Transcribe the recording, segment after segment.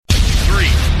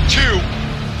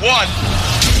one.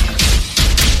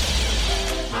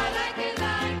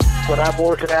 When I'm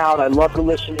working out, I love to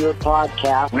listen to your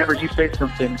podcast. Whenever you say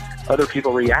something, other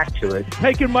people react to it.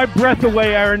 Taking my breath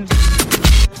away, Aaron.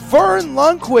 Vern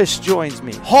Lundquist joins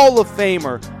me. Hall of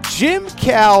Famer Jim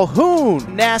Calhoun,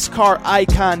 NASCAR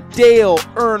icon Dale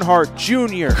Earnhardt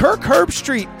Jr. Kirk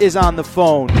Herbstreit is on the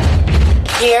phone.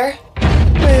 Here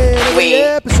we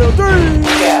episode 3.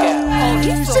 go.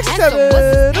 67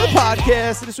 of the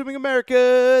podcast of the Swimming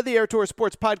America, the Air Torres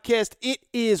Sports Podcast. It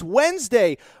is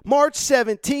Wednesday, March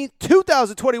 17th,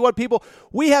 2021, people.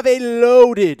 We have a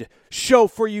loaded show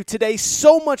for you today.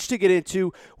 So much to get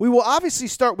into. We will obviously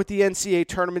start with the NCAA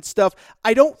tournament stuff.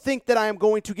 I don't think that I am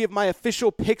going to give my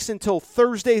official picks until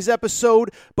Thursday's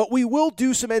episode, but we will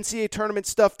do some NCAA tournament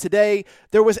stuff today.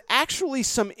 There was actually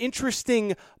some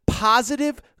interesting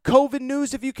positive COVID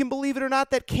news, if you can believe it or not,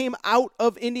 that came out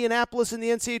of Indianapolis in the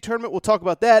NCAA tournament. We'll talk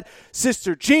about that.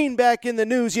 Sister Jean back in the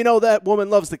news. You know that woman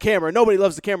loves the camera. Nobody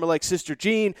loves the camera like Sister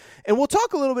Jean. And we'll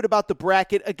talk a little bit about the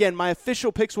bracket. Again, my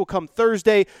official picks will come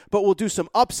Thursday, but we'll do some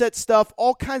upset stuff,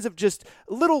 all kinds of just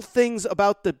little things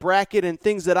about the bracket and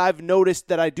things that I've noticed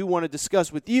that I do want to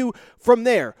discuss with you. From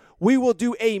there, we will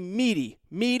do a meaty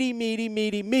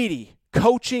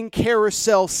coaching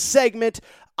carousel segment.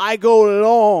 I go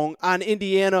long on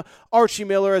Indiana. Archie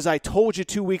Miller, as I told you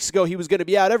 2 weeks ago, he was going to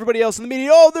be out. Everybody else in the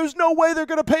media, there's no way they're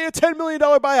going to pay a $10 million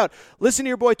buyout. Listen to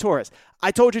your boy Torres. I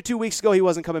told you 2 weeks ago he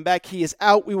wasn't coming back. He is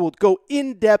out. We will go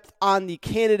in depth on the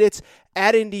candidates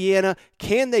at Indiana.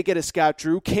 Can they get a Scott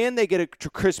Drew? Can they get a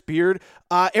Chris Beard?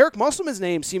 Eric Musselman's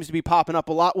name seems to be popping up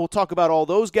a lot. We'll talk about all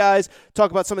those guys,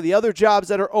 talk about some of the other jobs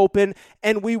that are open,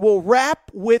 and we will wrap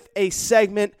with a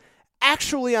segment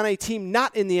actually on a team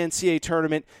not in the NCAA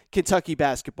tournament, Kentucky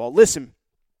basketball. Listen,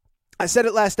 I said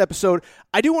it last episode.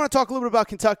 I do want to talk a little bit about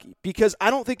Kentucky because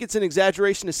I don't think it's an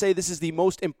exaggeration to say this is the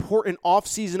most important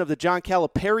offseason of the John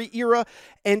Calipari era.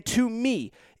 And to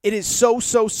me, it is so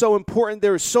important.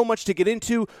 There is so much to get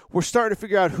into. We're starting to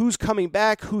figure out who's coming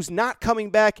back, who's not coming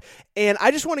back. And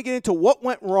I just want to get into what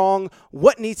went wrong,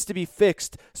 what needs to be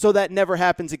fixed so that never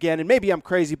happens again. And maybe I'm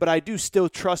crazy, but I do still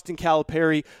trust in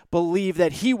Calipari, believe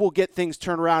that he will get things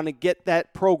turned around and get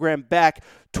that program back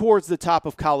towards the top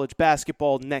of college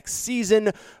basketball next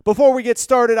season. Before we get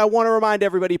started, I want to remind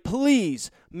everybody, please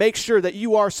make sure that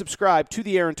you are subscribed to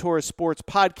the Aaron Torres Sports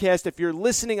Podcast. If you're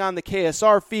listening on the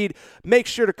KSR feed, make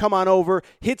sure to come on over,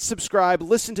 hit subscribe,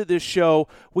 listen to this show.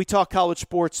 We talk college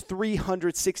sports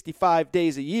 365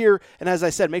 days a year. And as I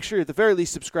said, make sure you're at the very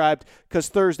least subscribed because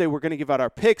Thursday we're going to give out our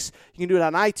picks. You can do it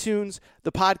on iTunes,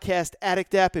 the Podcast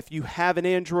Addict app. If you have an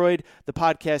Android, the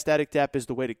Podcast Addict app is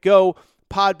the way to go.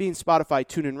 Podbean, Spotify,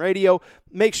 TuneIn Radio.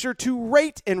 Make sure to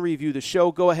rate and review the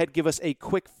show. Go ahead, give us a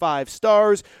quick 5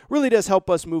 stars. Really does help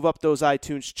us move up those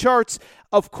iTunes charts.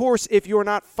 Of course, if you're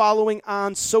not following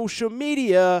on social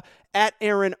media, at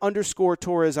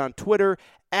Aaron_Torres on Twitter,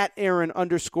 at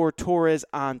Aaron_Torres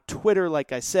on Twitter.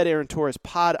 Like I said, Aaron Torres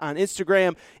Pod on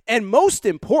Instagram. And most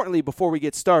importantly, before we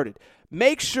get started,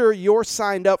 make sure you're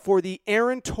signed up for the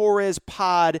Aaron Torres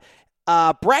Pod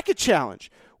Bracket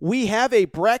Challenge. We have a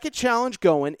bracket challenge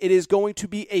going. It is going to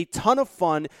be a ton of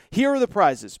fun. Here are the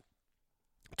prizes.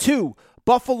 2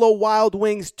 Buffalo Wild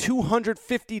Wings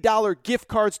 $250 gift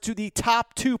cards to the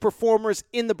top 2 performers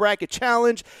in the bracket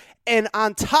challenge. And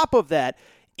on top of that,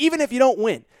 even if you don't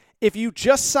win, if you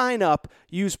just sign up,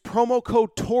 use promo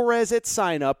code Torres at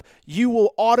sign up, you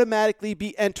will automatically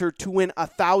be entered to win a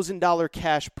 $1,000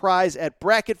 cash prize at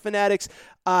Bracket Fanatics.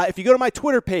 If you go to my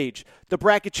Twitter page, the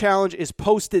Bracket Challenge is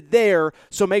posted there,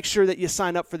 so make sure that you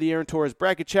sign up for the Aaron Torres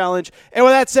Bracket Challenge. And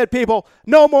with that said, people,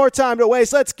 no more time to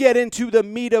waste. Let's get into the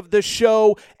meat of the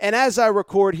show. And as I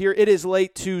record here, it is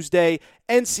late Tuesday.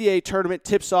 NCAA tournament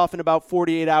tips off in about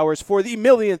 48 hours. For the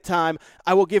millionth time,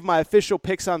 I will give my official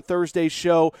picks on Thursday's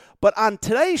show. But on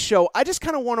today's show, I just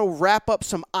kind of want to wrap up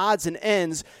some odds and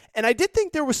ends. And I did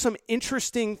think there was some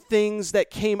interesting things that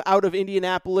came out of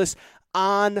Indianapolis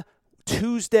on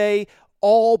Tuesday.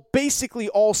 Basically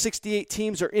all 68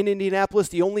 teams are in Indianapolis.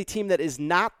 The only team that is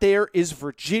not there is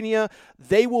Virginia.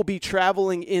 They will be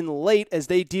traveling in late as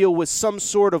they deal with some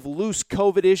sort of loose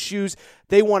COVID issues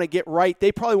they want to get right.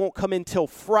 They probably won't come in till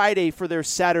Friday for their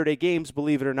Saturday games,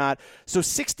 believe it or not. So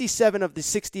 67 of the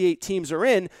 68 teams are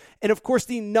in. And of course,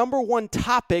 the number one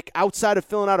topic outside of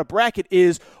filling out a bracket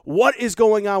is what is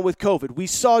going on with COVID. We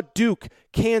saw Duke,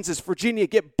 Kansas, Virginia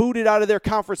get booted out of their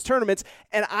conference tournaments.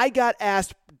 And I got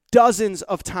asked dozens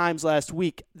of times last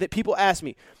week that people ask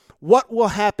me, what will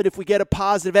happen if we get a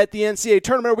positive at the NCAA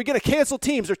tournament? Are we going to cancel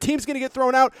teams? Are teams going to get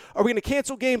thrown out? Are we going to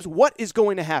cancel games? What is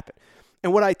going to happen?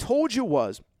 And what I told you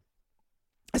was,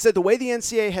 I said the way the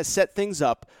NCAA has set things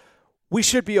up, we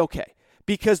should be okay.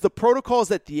 Because the protocols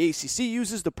that the ACC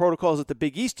uses, the protocols that the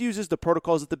Big East uses, the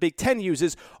protocols that the Big Ten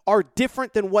uses are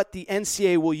different than what the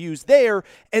NCAA will use there.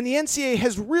 And the NCAA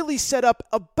has really set up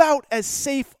about as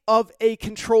safe of a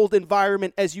controlled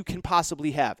environment as you can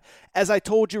possibly have. As I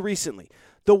told you recently,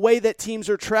 the way that teams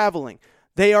are traveling,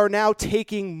 they are now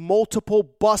taking multiple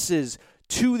buses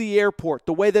to the airport.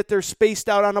 The way that they're spaced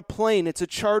out on a plane, it's a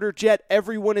charter jet.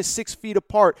 Everyone is 6 feet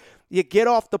apart. You get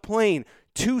off the plane.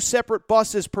 2 separate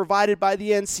buses provided by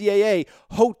the NCAA,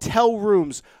 hotel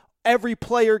rooms. Every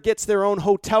player gets their own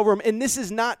hotel room. And this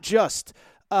is not just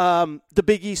the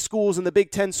Big East schools and the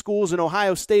Big Ten schools in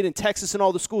Ohio State and Texas and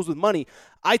all the schools with money.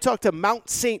 I talked to Mount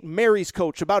St. Mary's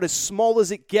coach, about as small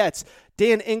as it gets,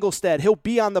 Dan Engelstad. He'll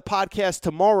be on the podcast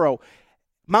tomorrow.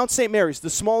 Mount St. Mary's, the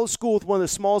smallest school with one of the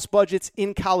smallest budgets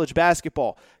in college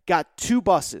basketball, got 2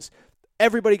 buses.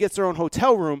 Everybody gets their own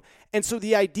hotel room. And so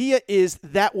the idea is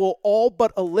that will all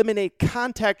but eliminate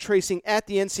contact tracing at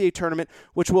the NCAA tournament,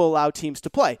 which will allow teams to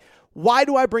play. Why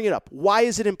do I bring it up? Why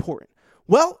is it important?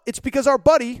 Well, it's because our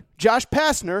buddy, Josh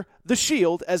Pastner, the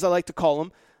Shield, as I like to call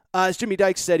him, as Jimmy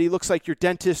Dykes said, he looks like your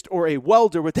dentist or a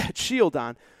welder with that shield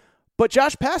on. But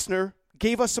Josh Pastner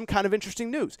gave us some kind of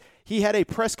interesting news. He had a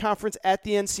press conference at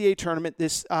the NCAA tournament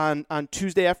on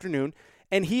Tuesday afternoon,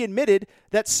 and he admitted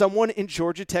that someone in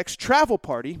Georgia Tech's travel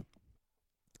party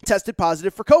tested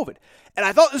positive for COVID. And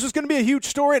I thought this was going to be a huge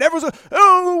story, and everyone's like,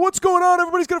 oh, what's going on?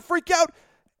 Everybody's going to freak out.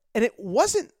 And it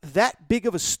wasn't that big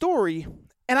of a story,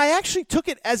 and I actually took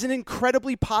it as an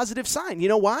incredibly positive sign. You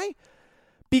know why?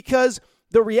 Because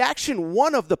the reaction,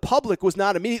 one, of the public was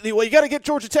not immediately, well, you got to get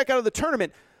Georgia Tech out of the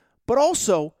tournament. But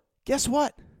also, guess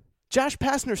what? Josh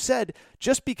Pastner said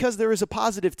just because there is a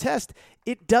positive test,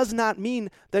 it does not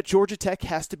mean that Georgia Tech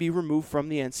has to be removed from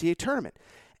the NCAA tournament.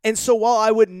 And so while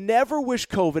I would never wish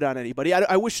COVID on anybody,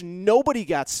 I wish nobody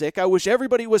got sick, I wish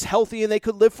everybody was healthy and they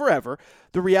could live forever,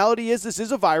 the reality is this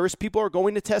is a virus. People are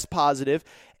going to test positive.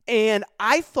 And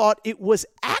I thought it was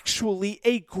actually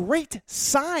a great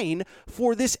sign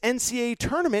for this NCAA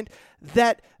tournament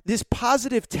that this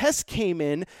positive test came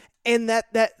in and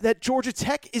that Georgia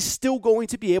Tech is still going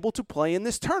to be able to play in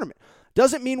this tournament.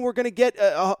 Doesn't mean we're going to get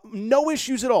no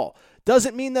issues at all.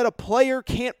 Doesn't mean that a player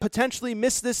can't potentially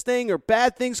miss this thing or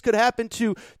bad things could happen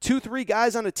to 2-3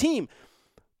 guys on a team.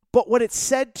 But what it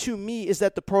said to me is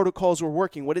that the protocols were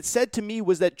working. What it said to me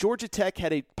was that Georgia Tech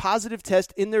had a positive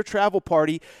test in their travel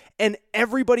party and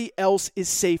everybody else is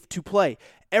safe to play.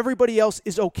 Everybody else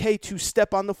is okay to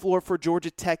step on the floor for Georgia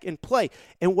Tech and play.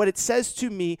 And what it says to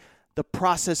me, the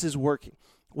process is working.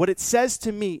 What it says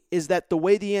to me is that the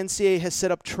way the NCAA has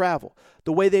set up travel,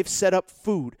 the way they've set up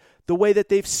food, the way that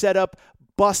they've set up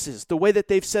buses, the way that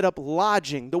they've set up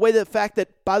lodging, the way the fact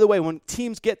that, by the way, when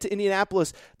teams get to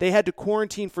Indianapolis, they had to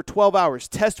quarantine for 12 hours.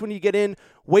 Test when you get in,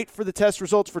 wait for the test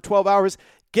results for 12 hours,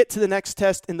 get to the next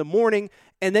test in the morning,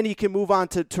 and then you can move on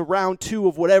to round 2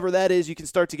 of whatever that is. You can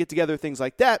start to get together, things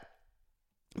like that.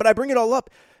 But I bring it all up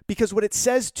because what it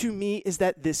says to me is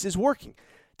that this is working.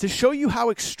 To show you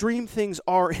how extreme things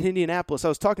are in Indianapolis, I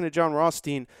was talking to John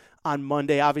Rothstein on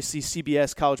Monday, obviously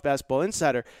CBS College Basketball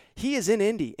Insider. He is in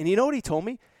Indy, and you know what he told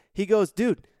me? He goes,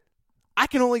 dude, I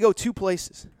can only go 2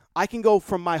 places. I can go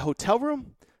from my hotel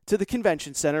room to the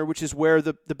convention center, which is where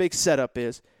the big setup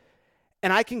is,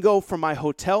 and I can go from my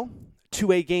hotel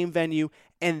to a game venue,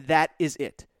 and that is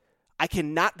it. I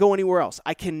cannot go anywhere else.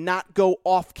 I cannot go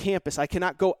off campus. I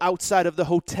cannot go outside of the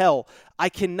hotel. I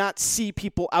cannot see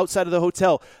people outside of the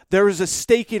hotel. There is a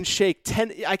Steak and Shake.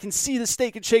 I can see the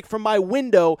Steak and Shake from my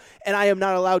window, and I am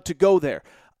not allowed to go there.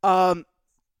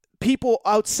 People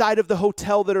outside of the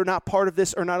hotel that are not part of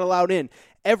this are not allowed in.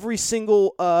 Every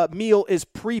single meal is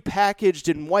prepackaged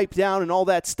and wiped down and all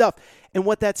that stuff. And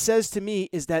what that says to me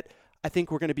is that I think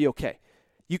we're going to be okay.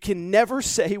 You can never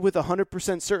say with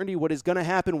 100% certainty what is going to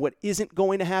happen, what isn't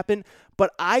going to happen,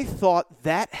 but I thought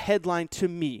that headline to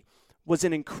me was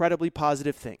an incredibly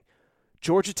positive thing.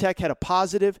 Georgia Tech had a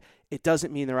positive. It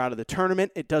doesn't mean they're out of the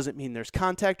tournament. It doesn't mean there's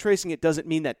contact tracing. It doesn't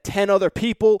mean that 10 other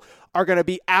people are going to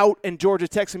be out and Georgia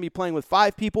Tech's going to be playing with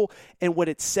 5 people. And what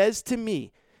it says to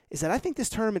me is that I think this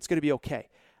tournament's going to be okay.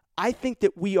 I think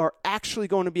that we are actually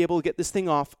going to be able to get this thing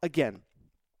off again.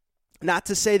 Not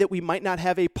to say that we might not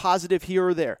have a positive here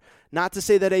or there. Not to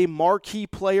say that a marquee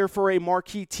player for a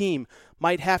marquee team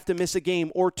might have to miss a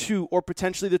game or 2 or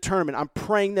potentially the tournament. I'm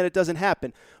praying that it doesn't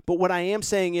happen. But what I am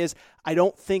saying is I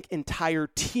don't think entire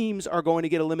teams are going to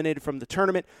get eliminated from the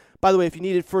tournament. By the way, if you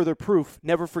needed further proof,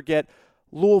 never forget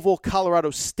Louisville, Colorado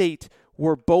State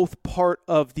were both part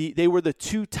of they were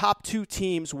the top two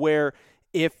teams where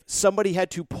if somebody had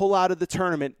to pull out of the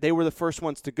tournament, they were the first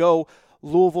ones to go.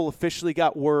 Louisville officially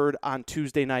got word on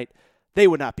Tuesday night they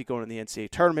would not be going to the NCAA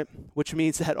tournament, which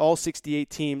means that all 68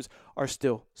 teams are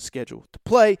still scheduled to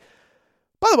play.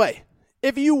 By the way,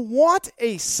 if you want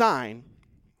a sign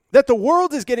that the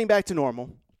world is getting back to normal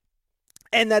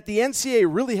and that the NCAA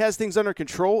really has things under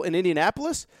control in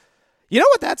Indianapolis, you know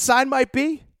what that sign might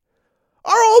be?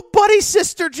 Our old buddy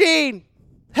Sister Jean.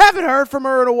 Haven't heard from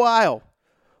her in a while.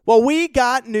 Well, we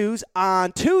got news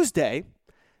on Tuesday.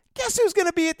 Guess who's going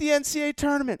to be at the NCAA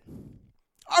tournament?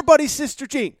 Our buddy Sister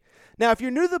Jean. Now, if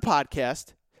you're new to the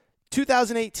podcast,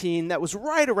 2018, that was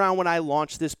right around when I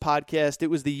launched this podcast. It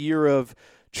was the year of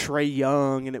Trae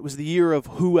Young, and it was the year of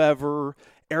whoever.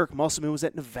 Eric Musselman was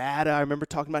at Nevada. I remember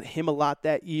talking about him a lot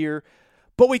that year.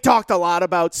 But we talked a lot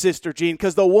about Sister Jean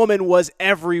because the woman was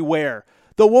everywhere.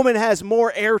 The woman has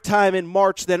more airtime in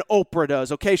March than Oprah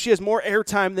does, okay? She has more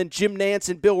airtime than Jim Nance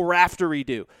and Bill Raftery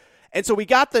do. And so we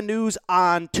got the news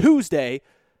on Tuesday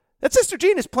that Sister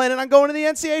Jean is planning on going to the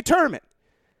NCAA tournament.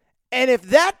 And if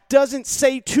that doesn't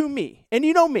say to me, and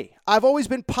you know me, I've always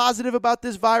been positive about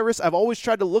this virus. I've always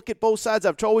tried to look at both sides.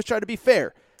 I've always tried to be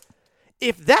fair.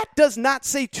 If that does not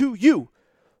say to you,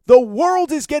 the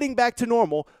world is getting back to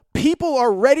normal, people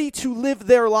are ready to live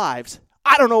their lives,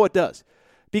 I don't know what does.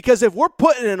 Because if we're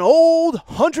putting an old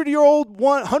 101-year-old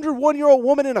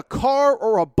woman in a car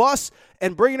or a bus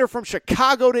and bringing her from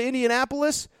Chicago to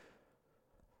Indianapolis,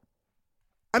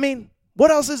 I mean,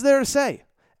 what else is there to say?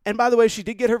 And by the way, she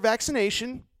did get her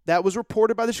vaccination. That was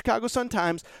reported by the Chicago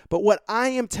Sun-Times. But what I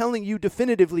am telling you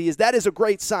definitively is that is a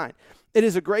great sign. It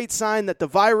is a great sign that the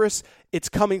virus, it's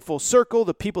coming full circle.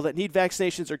 The people that need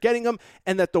vaccinations are getting them,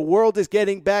 and that the world is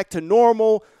getting back to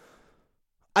normal.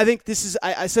 I think this is,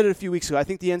 I said it a few weeks ago, I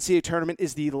think the NCAA tournament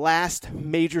is the last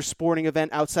major sporting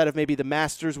event outside of maybe the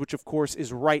Masters, which of course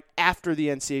is right after the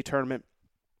NCAA tournament,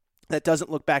 that doesn't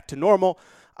look back to normal.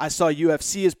 I saw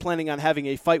UFC is planning on having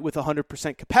a fight with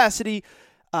 100% capacity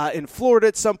in Florida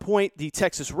at some point. The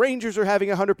Texas Rangers are having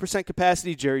 100%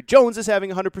 capacity. Jerry Jones is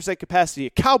having 100% capacity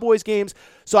at Cowboys games.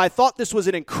 So I thought this was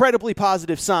an incredibly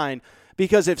positive sign,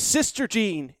 because if Sister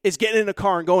Jean is getting in a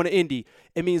car and going to Indy,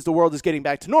 it means the world is getting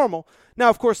back to normal. Now,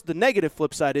 of course, the negative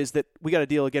flip side is that we got to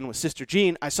deal again with Sister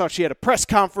Jean. I saw she had a press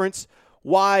conference.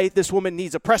 Why this woman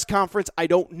needs a press conference, I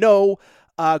don't know.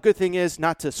 Good thing is,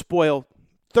 not to spoil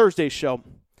Thursday's show,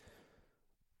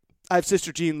 I have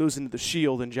Sister Jean losing to the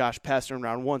Shield and Josh Pastner in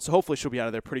round one, so hopefully she'll be out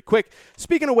of there pretty quick.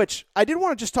 Speaking of which, I did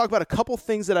want to just talk about a couple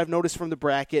things that I've noticed from the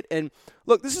bracket. And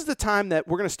look, this is the time that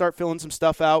we're going to start filling some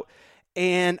stuff out.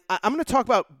 And I'm going to talk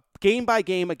about game by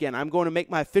game again. I'm going to make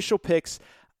my official picks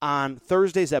on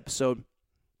Thursday's episode.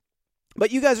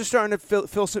 But you guys are starting to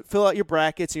fill out your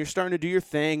brackets, and you're starting to do your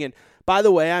thing. And by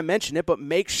the way, I mentioned it, but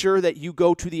make sure that you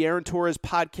go to the Aaron Torres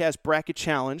Podcast Bracket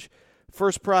Challenge.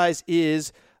 First prize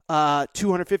is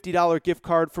 $250 gift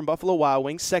card from Buffalo Wild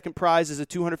Wings. Second prize is a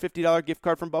 $250 gift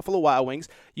card from Buffalo Wild Wings.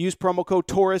 Use promo code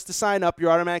Torres to sign up.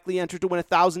 You're automatically entered to win a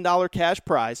 $1,000 cash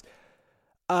prize.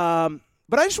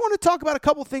 But I just want to talk about a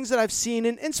couple things that I've seen,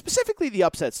 and specifically the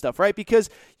upset stuff, right? Because,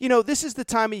 you know, this is the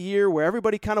time of year where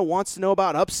everybody kind of wants to know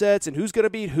about upsets and who's going to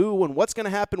beat who and what's going to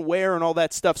happen where and all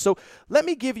that stuff. So let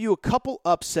me give you a couple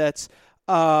upsets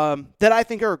that I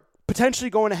think are potentially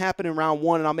going to happen in round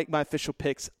one, and I'll make my official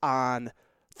picks on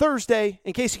Thursday.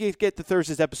 In case you can't get to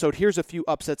Thursday's episode, here's a few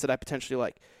upsets that I potentially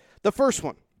like. The first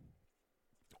one,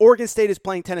 Oregon State is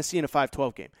playing Tennessee in a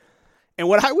 5-12 game. And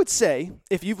what I would say,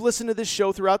 if you've listened to this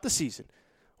show throughout the season,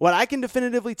 what I can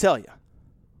definitively tell you,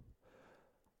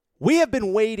 we have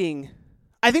been waiting.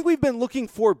 I think we've been looking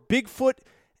for Bigfoot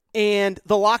and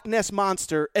the Loch Ness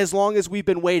Monster as long as we've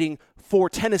been waiting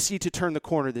for Tennessee to turn the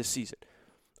corner this season.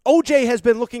 OJ has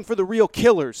been looking for the real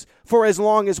killers for as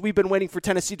long as we've been waiting for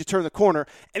Tennessee to turn the corner,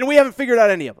 and we haven't figured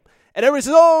out any of them. And everybody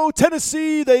says, oh,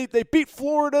 Tennessee, they beat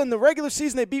Florida in the regular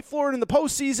season, they beat Florida in the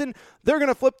postseason, they're going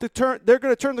to flip the turn, they're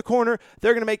going to turn the corner,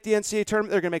 they're going to make the NCAA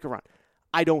tournament, they're going to make a run.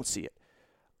 I don't see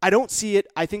it.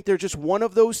 I think they're just one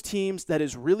of those teams that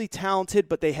is really talented,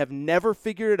 but they have never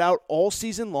figured it out all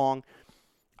season long.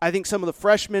 I think some of the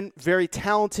freshmen, very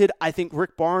talented. I think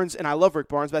Rick Barnes, and I love Rick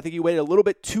Barnes, but I think he waited a little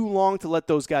bit too long to let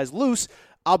those guys loose.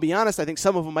 I'll be honest, I think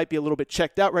some of them might be a little bit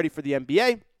checked out, ready for the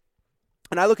NBA.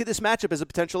 And I look at this matchup as a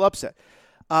potential upset.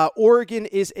 Oregon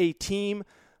State, is a team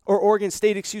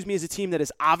that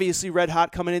is obviously red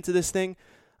hot coming into this thing.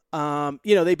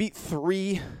 They beat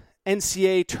 3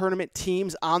 NCAA tournament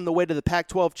teams on the way to the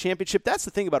Pac-12 championship. That's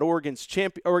the thing about Oregon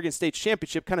State's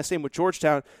championship, kind of same with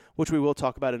Georgetown, which we will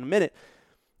talk about in a minute.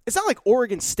 It's not like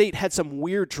Oregon State had some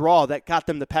weird draw that got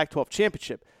them the Pac-12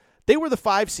 championship. They were the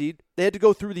 5 seed. They had to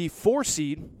go through the 4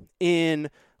 seed in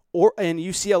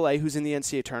UCLA, who's in the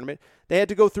NCAA tournament. They had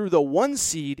to go through the 1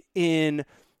 seed in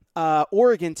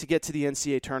Oregon to get to the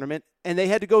NCAA tournament, and they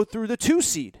had to go through the 2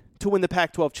 seed to win the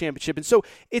Pac-12 championship. And so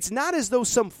it's not as though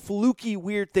some fluky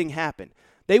weird thing happened.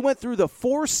 They went through the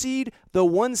 4 seed, the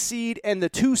 1 seed, and the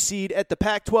 2 seed at the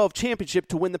Pac-12 championship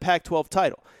to win the Pac-12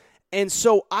 title. And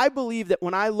so I believe that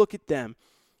when I look at them,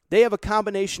 they have a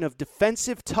combination of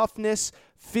defensive toughness,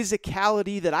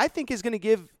 physicality that I think is going to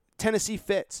give Tennessee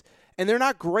fits. And they're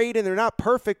not great and they're not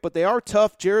perfect, but they are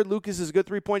tough. Jared Lucas is a good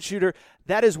three-point shooter.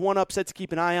 That is one upset to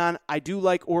keep an eye on. I do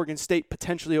like Oregon State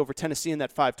potentially over Tennessee in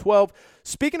that 5-12.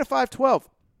 Speaking of 5-12,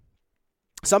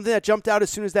 something that jumped out as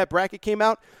soon as that bracket came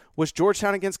out was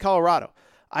Georgetown against Colorado.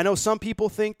 I know some people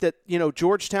think that,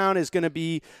 Georgetown is going to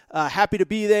be happy to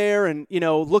be there and,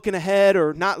 looking ahead,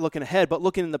 or not looking ahead, but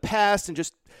looking in the past, and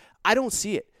just, I don't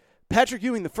see it. Patrick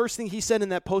Ewing, the first thing he said in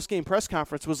that post-game press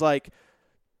conference was like,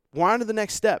 we're on to the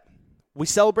next step. We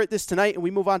celebrate this tonight and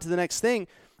we move on to the next thing.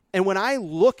 And when I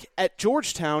look at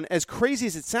Georgetown, as crazy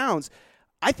as it sounds,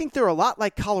 I think they're a lot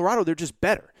like Colorado. They're just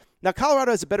better. Now,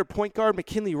 Colorado has a better point guard.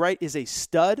 McKinley Wright is a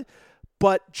stud.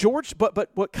 But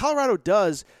what Colorado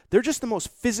does, they're just the most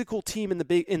physical team in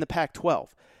the Pac-12.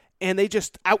 And they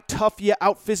just out-tough you,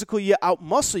 out-physical you,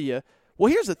 out-muscle you.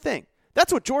 Well, here's the thing.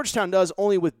 That's what Georgetown does,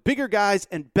 only with bigger guys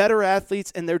and better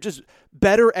athletes, and they're just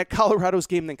better at Colorado's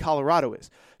game than Colorado is.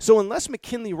 So unless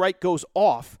McKinley Wright goes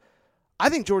off, I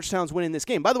think Georgetown's winning this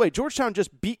game. By the way, Georgetown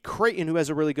just beat Creighton, who has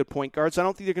a really good point guard, so I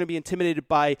don't think they're going to be intimidated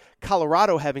by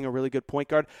Colorado having a really good point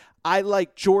guard. I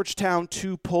like Georgetown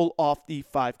to pull off the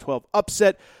 5-12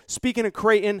 upset. Speaking of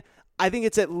Creighton, I think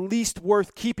it's at least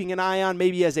worth keeping an eye on,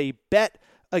 maybe as a bet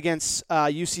against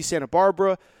UC Santa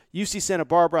Barbara. UC Santa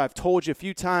Barbara, I've told you a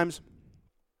few times,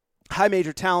 high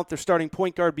major talent. Their starting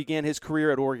point guard began his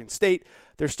career at Oregon State.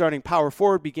 Their starting power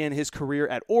forward began his career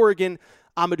at Oregon.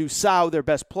 Amadou Sow, their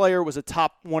best player, was a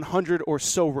top 100 or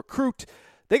so recruit.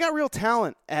 They got real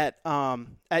talent at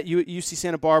UC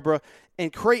Santa Barbara,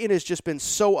 and Creighton has just been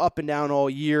so up and down all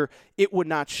year. It would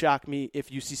not shock me if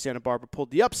UC Santa Barbara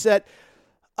pulled the upset.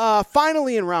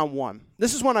 Finally, in round 1,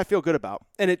 this is one I feel good about,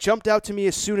 and it jumped out to me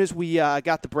as soon as we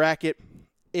got the bracket.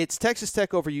 It's Texas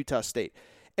Tech over Utah State.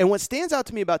 And what stands out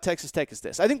to me about Texas Tech is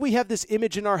this. I think we have this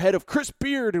image in our head of Chris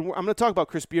Beard, and I'm going to talk about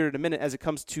Chris Beard in a minute as it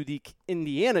comes to the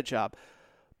Indiana job.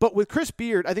 But with Chris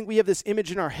Beard, I think we have this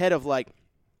image in our head of, like,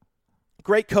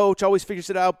 great coach, always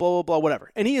figures it out, blah, blah, blah, whatever.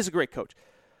 And he is a great coach.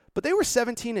 But they were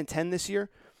 17-10 this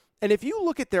year. And if you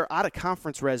look at their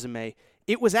out-of-conference resume,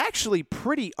 it was actually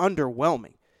pretty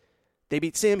underwhelming. They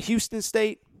beat Sam Houston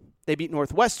State. They beat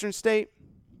Northwestern State.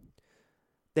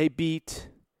 They beat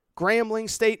Grambling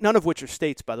State, none of which are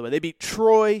states, by the way. They beat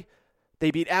Troy. They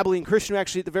beat Abilene Christian, who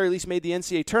actually at the very least made the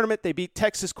NCAA tournament. They beat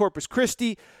Texas Corpus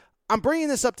Christi. I'm bringing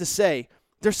this up to say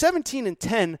they're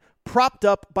 17-10, propped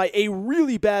up by a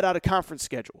really bad out-of-conference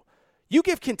schedule. You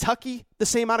give Kentucky the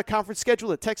same out-of-conference schedule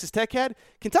that Texas Tech had,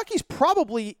 Kentucky's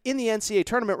probably in the NCAA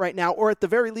tournament right now, or at the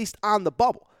very least on the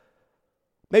bubble.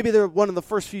 Maybe they're one of the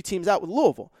first few teams out with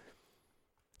Louisville.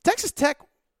 Texas Tech,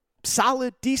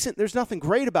 solid, decent. There's nothing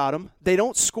great about them. They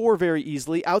don't score very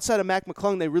easily. Outside of Mac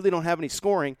McClung, they really don't have any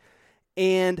scoring.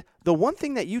 And the one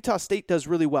thing that Utah State does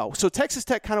really well, so Texas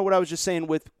Tech, kind of what I was just saying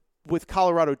with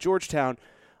Colorado, Georgetown,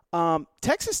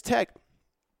 Texas Tech,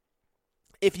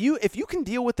 if you can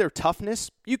deal with their toughness,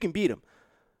 you can beat them.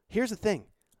 Here's the thing.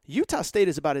 Utah State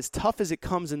is about as tough as it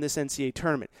comes in this NCAA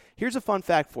tournament. Here's a fun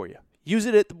fact for you. Use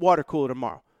it at the water cooler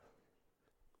tomorrow.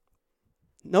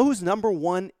 Know who's number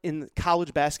 1 in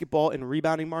college basketball in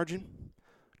rebounding margin?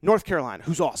 North Carolina,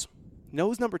 who's awesome. Know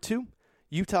who's number 2?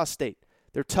 Utah State.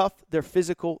 They're tough. They're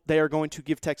physical. They are going to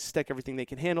give Texas Tech everything they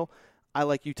can handle. I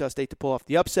like Utah State to pull off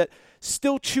the upset.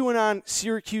 Still chewing on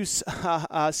Syracuse,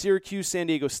 San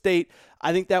Diego State.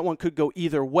 I think that one could go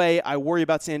either way. I worry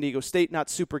about San Diego State, not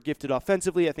super gifted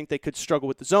offensively. I think they could struggle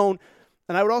with the zone.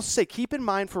 And I would also say keep in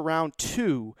mind for round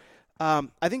 2,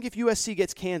 I think if USC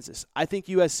gets Kansas, I think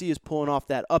USC is pulling off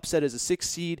that upset as a 6th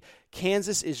seed.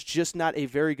 Kansas is just not a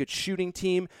very good shooting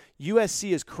team.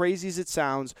 USC, as crazy as it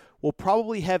sounds, will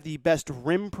probably have the best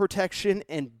rim protection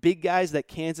and big guys that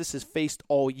Kansas has faced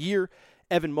all year.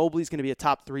 Evan Mobley is going to be a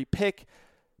top 3 pick.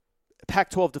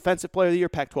 Pac-12 Defensive Player of the Year,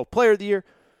 Pac-12 Player of the Year.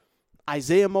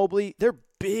 Isaiah Mobley, they're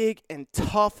big and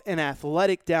tough and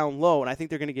athletic down low, and I think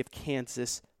they're going to give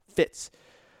Kansas fits.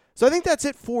 So I think that's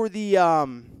it for the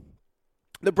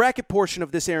bracket portion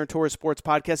of this Aaron Torres Sports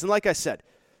Podcast. And like I said,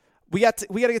 we got to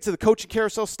get to the coaching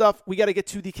carousel stuff. We got to get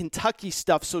to the Kentucky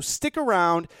stuff. So stick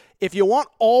around. If you want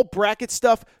all bracket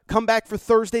stuff, come back for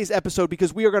Thursday's episode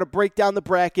because we are going to break down the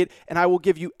bracket, and I will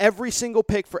give you every single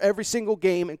pick for every single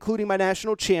game, including my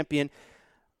national champion.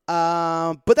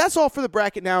 But that's all for the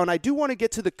bracket now, and I do want to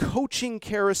get to the coaching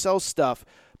carousel stuff.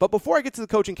 But before I get to the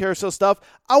coaching carousel stuff,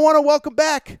 I want to welcome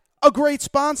back a great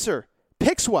sponsor,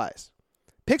 Pickswise.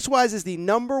 Pickswise is the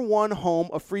 #1 home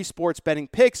of free sports betting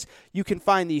picks. You can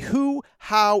find the who,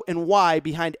 how, and why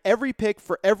behind every pick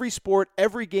for every sport,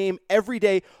 every game, every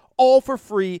day, all for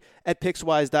free at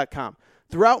Pickswise.com.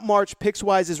 Throughout March,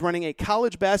 Pickswise is running a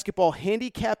college basketball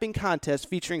handicapping contest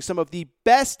featuring some of the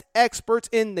best experts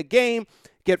in the game.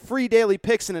 Get free daily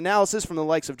picks and analysis from the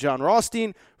likes of John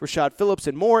Rothstein, Rashad Phillips,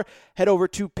 and more. Head over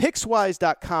to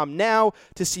Pickswise.com now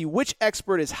to see which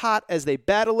expert is hot as they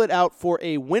battle it out for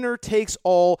a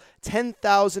winner-takes-all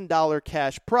 $10,000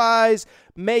 cash prize.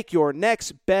 Make your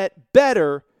next bet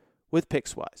better with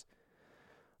Pickswise.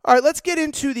 All right, let's get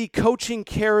into the coaching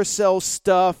carousel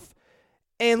stuff.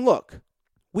 And look,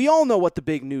 we all know what the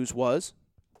big news was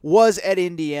at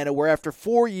Indiana, where after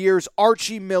 4 years,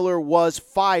 Archie Miller was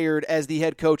fired as the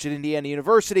head coach at Indiana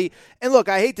University. And look,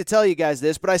 I hate to tell you guys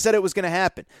this, but I said it was going to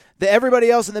happen. Everybody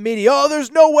else in the media,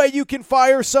 there's no way you can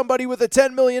fire somebody with a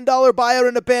 $10 million buyout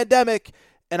in a pandemic.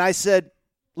 And I said,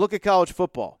 look at college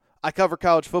football. I cover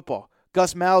college football.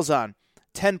 Gus Malzahn,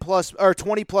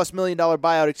 $20+ million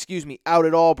buyout, out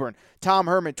at Auburn. Tom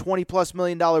Herman, $20+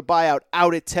 million buyout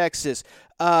out at Texas.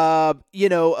 Will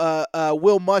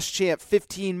Muschamp,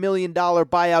 $15 million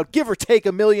buyout, give or take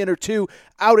 $1 million or $2 million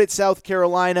out at South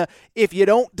Carolina. If you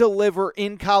don't deliver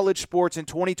in college sports in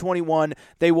 2021,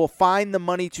 they will find the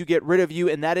money to get rid of you,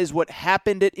 and that is what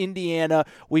happened at Indiana.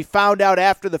 We found out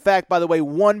after the fact, by the way,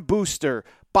 one booster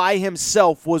by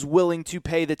himself was willing to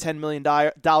pay the $10 million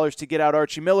to get out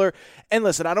Archie Miller. And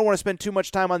listen, I don't want to spend too much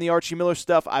time on the Archie Miller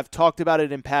stuff. I've talked about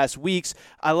it in past weeks.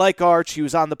 I like Arch. He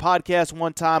was on the podcast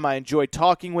one time. I enjoyed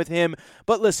talking with him.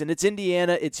 But listen, it's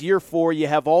Indiana. It's year 4. You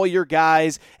have all your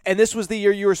guys. And this was the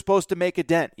year you were supposed to make a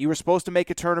dent. You were supposed to make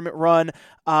a tournament run.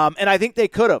 And I think they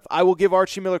could have. I will give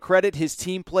Archie Miller credit. His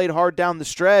team played hard down the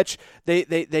stretch. They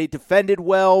defended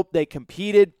well. They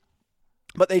competed.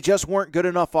 But they just weren't good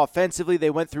enough offensively. They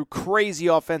went through crazy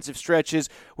offensive stretches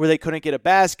where they couldn't get a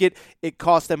basket. It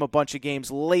cost them a bunch of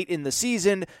games late in the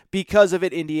season. Because of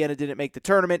it, Indiana didn't make the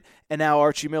tournament, and now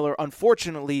Archie Miller,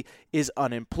 unfortunately, is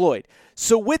unemployed.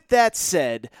 So with that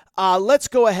said, let's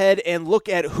go ahead and look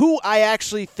at who I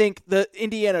actually think the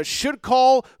Indiana should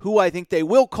call, who I think they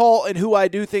will call, and who I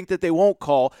do think that they won't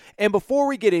call. And before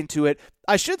we get into it,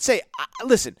 I should say,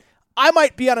 listen, I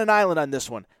might be on an island on this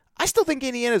one. I still think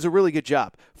Indiana is a really good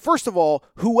job. First of all,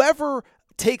 whoever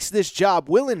takes this job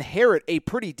will inherit a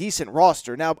pretty decent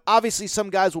roster. Now, obviously,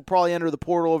 some guys will probably enter the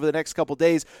portal over the next couple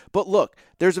days, but look,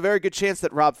 there's a very good chance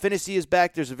that Rob Finney is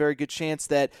back. There's a very good chance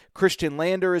that Christian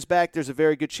Lander is back. There's a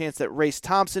very good chance that Race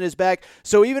Thompson is back.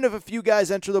 So even if a few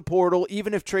guys enter the portal,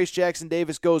 even if Trace Jackson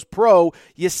Davis goes pro,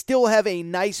 you still have a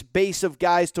nice base of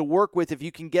guys to work with if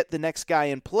you can get the next guy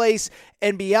in place.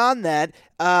 And beyond that,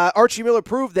 Archie Miller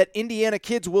proved that Indiana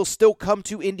kids will still come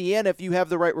to Indiana if you have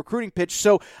the right recruiting pitch.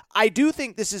 So I do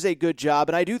think this is a good job,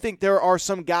 and I do think there are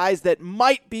some guys that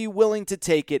might be willing to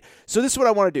take it. So this is what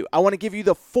I want to do. I want to give you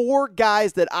the 4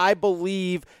 guys that I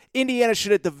believe Indiana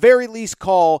should at the very least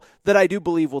call that I do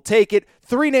believe will take it.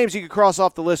 3 names you can cross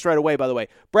off the list right away, by the way.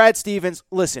 Brad Stevens,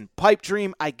 listen, pipe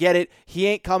dream, I get it. He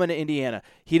ain't coming to Indiana.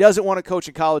 He doesn't want to coach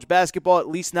in college basketball, at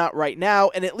least not right now,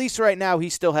 and at least right now he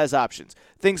still has options.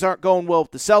 Things aren't going well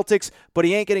with the Celtics, but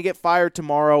he ain't going to get fired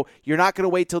tomorrow. You're not going to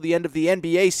wait till the end of the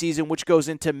NBA season, which goes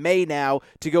into May now,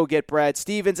 to go get Brad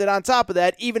Stevens. And on top of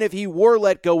that, even if he were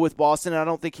let go with Boston, and I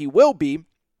don't think he will be,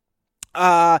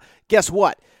 guess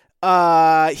what?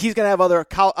 He's going to have other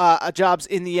jobs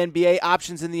in the NBA,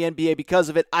 options in the NBA because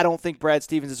of it. I don't think Brad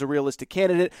Stevens is a realistic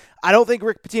candidate. I don't think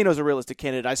Rick Pitino is a realistic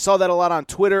candidate. I saw that a lot on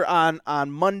Twitter on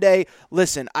Monday.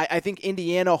 Listen, I think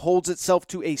Indiana holds itself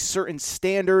to a certain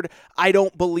standard. I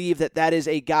don't believe that is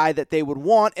a guy that they would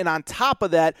want. And on top of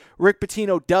that, Rick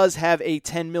Pitino does have a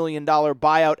 $10 million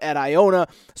buyout at Iona.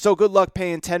 So good luck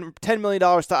paying $10 million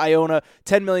to Iona,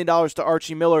 $10 million to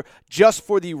Archie Miller just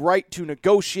for the right to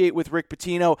negotiate with Rick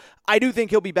Pitino. I do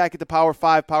think he'll be back at the Power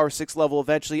 5, Power 6 level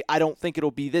eventually. I don't think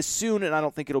it'll be this soon, and I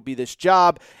don't think it'll be this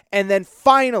job. And then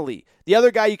finally, the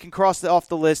other guy you can cross off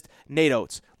the list, Nate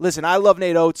Oates. Listen, I love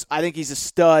Nate Oates. I think he's a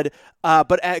stud,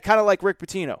 but kind of like Rick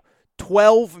Pitino.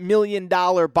 $12 million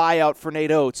buyout for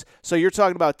Nate Oates. So you're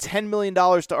talking about $10 million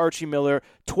to Archie Miller,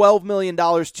 $12 million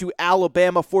to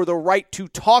Alabama for the right to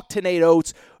talk to Nate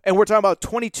Oates, and we're talking about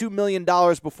 $22 million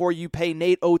before you pay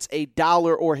Nate Oates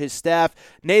 $1 or his staff.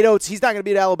 Nate Oates, he's not going to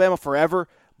be at Alabama forever,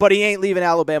 but he ain't leaving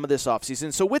Alabama this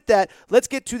offseason. So with that, let's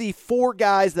get to the 4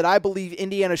 guys that I believe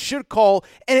Indiana should call,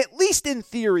 and at least in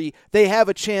theory, they have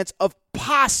a chance of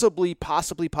possibly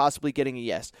getting a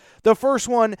yes. The first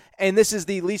one, and this is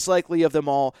the least likely of them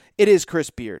all, it is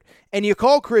Chris Beard. And you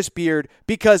call Chris Beard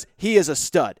because he is a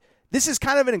stud. This is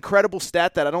kind of an incredible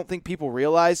stat that I don't think people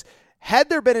realize. Had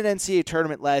there been an NCAA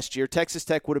tournament last year, Texas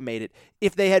Tech would have made it.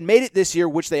 If they had made it this year,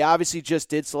 which they obviously just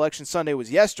did, Selection Sunday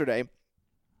was yesterday,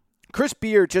 Chris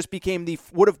Beard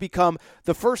would have become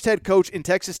the first head coach in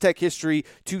Texas Tech history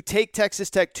to take Texas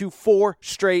Tech to 4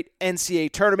 straight NCAA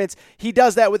tournaments. He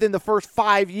does that within the first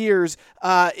 5 years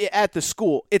at the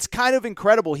school. It's kind of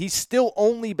incredible. He's still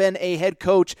only been a head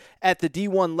coach at the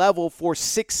D1 level for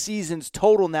 6 seasons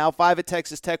total now, 5 at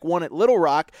Texas Tech, 1 at Little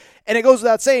Rock. And it goes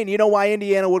without saying, you know why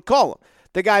Indiana would call him.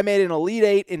 The guy made an Elite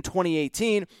 8 in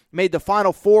 2018, made the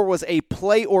Final Four, was a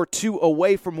play or 2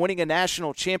 away from winning a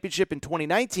national championship in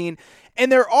 2019,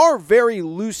 and there are very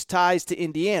loose ties to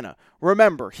Indiana.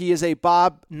 Remember, he is a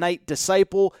Bob Knight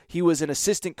disciple. He was an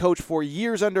assistant coach for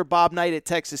years under Bob Knight at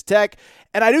Texas Tech,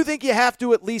 and I do think you have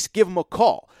to at least give him a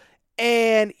call.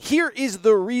 And here is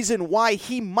the reason why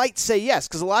he might say yes,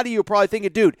 because a lot of you are probably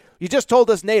thinking, dude, you just told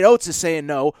us Nate Oates is saying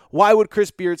no. Why would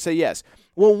Chris Beard say yes?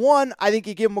 Well, one, I think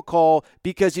you give him a call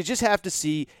because you just have to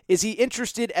see, is he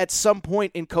interested at some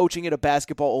point in coaching at a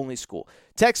basketball-only school?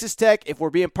 Texas Tech, if we're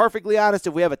being perfectly honest,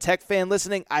 if we have a Tech fan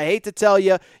listening, I hate to tell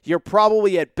you, you're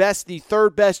probably at best the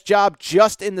 3rd best job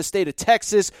just in the state of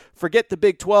Texas. Forget the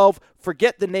Big 12,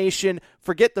 forget the nation,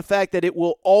 forget the fact that it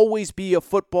will always be a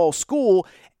football school.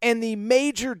 And the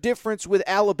major difference with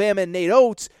Alabama and Nate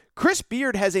Oates, Chris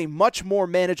Beard has a much more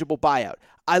manageable buyout.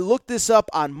 I looked this up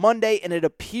on Monday, and it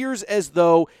appears as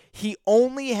though he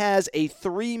only has a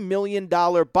 $3 million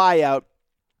buyout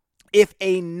if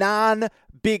a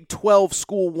non-Big 12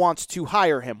 school wants to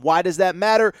hire him. Why does that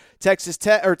matter? Texas,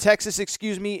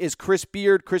 is Chris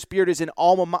Beard. Chris Beard is an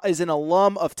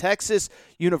alum of Texas,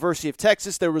 University of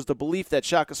Texas. There was the belief that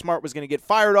Shaka Smart was going to get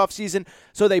fired off season,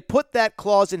 so they put that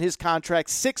clause in his contract,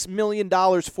 $6 million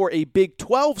for a Big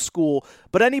 12 school,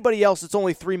 but anybody else, it's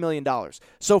only $3 million.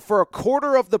 So for a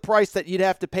quarter of the price that you'd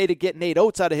have to pay to get Nate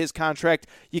Oates out of his contract,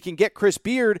 you can get Chris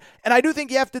Beard, and I do think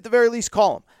you have to at the very least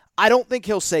call him. I don't think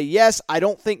he'll say yes. I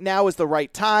don't think now is the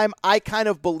right time. I kind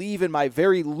of believe in my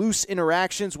very loose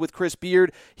interactions with Chris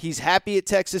Beard. He's happy at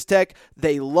Texas Tech.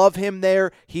 They love him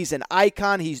there. He's an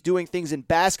icon. He's doing things in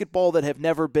basketball that have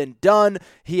never been done.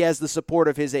 He has the support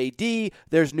of his AD.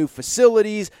 There's new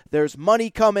facilities. There's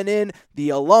money coming in. The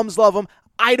alums love him.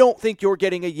 I don't think you're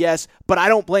getting a yes, but I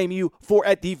don't blame you for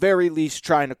at the very least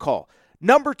trying to call.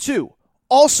 Number 2,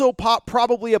 also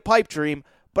probably a pipe dream,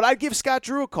 but I'd give Scott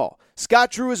Drew a call.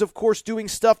 Scott Drew is, of course, doing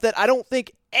stuff that I don't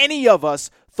think any of us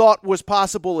thought was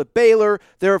possible at Baylor.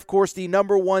 They're, of course, the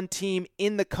number 1 team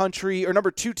in the country, or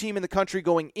number 2 team in the country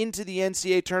going into the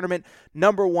NCAA tournament,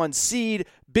 number 1 seed,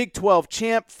 Big 12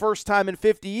 champ, first time in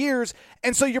 50 years.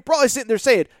 And so you're probably sitting there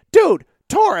saying, dude,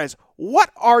 Torres,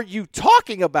 what are you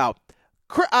talking about?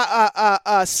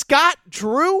 Scott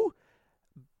Drew?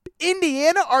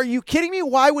 Indiana? Are you kidding me?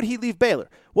 Why would he leave Baylor?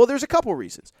 Well, there's a couple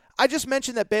reasons. I just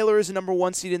mentioned that Baylor is a number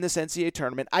 1 seed in this NCAA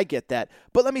tournament. I get that.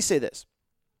 But let me say this.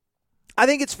 I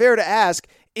think it's fair to ask,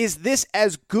 is this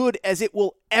as good as it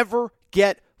will ever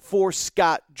get for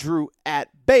Scott Drew at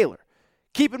Baylor?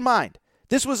 Keep in mind,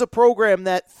 this was a program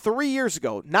that 3 years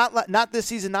ago, not this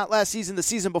season, not last season, the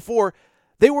season before,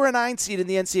 they were a 9 seed in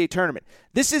the NCAA tournament.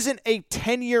 This isn't a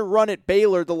 10-year run at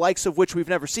Baylor, the likes of which we've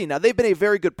never seen. Now, they've been a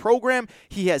very good program.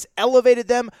 He has elevated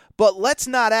them, but let's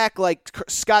not act like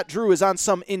Scott Drew is on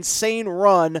some insane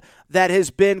run that has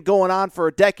been going on for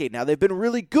a decade now. They've been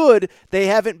really good. They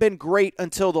haven't been great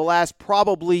until the last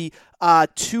probably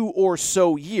 2 or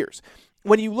so years.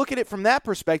 When you look at it from that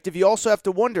perspective, you also have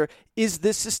to wonder, is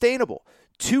this sustainable?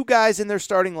 2 guys in their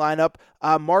starting lineup,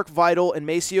 Mark Vital and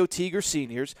Maceo Teague are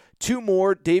seniors. 2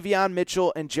 more, Davion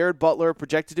Mitchell and Jared Butler,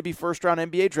 projected to be first-round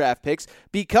NBA draft picks.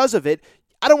 Because of it,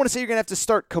 I don't want to say you're going to have to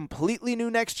start completely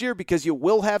new next year because you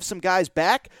will have some guys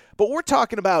back, but we're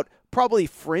talking about probably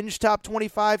fringe top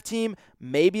 25 team,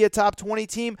 maybe a top 20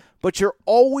 team, but you're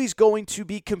always going to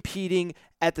be competing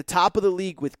at the top of the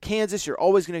league with Kansas. You're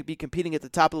always going to be competing at the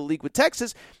top of the league with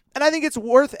Texas, and I think it's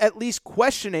worth at least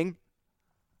questioning,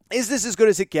 is this as good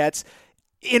as it gets?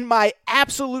 In my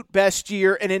absolute best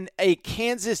year and in a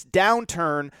Kansas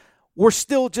downturn, we're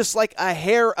still just like a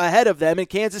hair ahead of them, and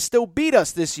Kansas still beat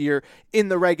us this year in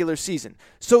the regular season.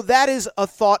 So that is a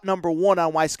thought number 1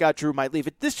 on why Scott Drew might leave.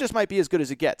 This just might be as good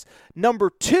as it gets. Number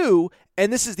 2,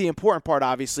 and this is the important part,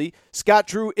 obviously, Scott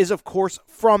Drew is, of course,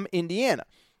 from Indiana.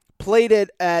 Played it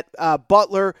at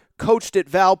Butler, coached at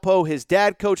Valpo. His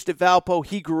dad coached at Valpo.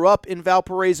 He grew up in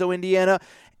Valparaiso, Indiana.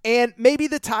 And maybe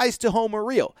the ties to home are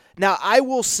real. Now, I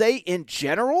will say in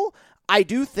general, I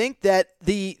do think that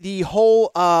the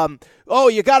whole,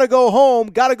 you got to go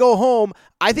home,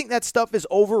 I think that stuff is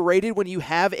overrated when you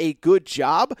have a good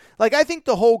job. Like, I think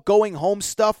the whole going home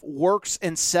stuff works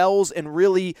and sells and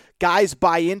really guys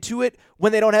buy into it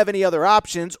when they don't have any other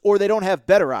options or they don't have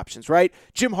better options, right?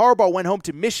 Jim Harbaugh went home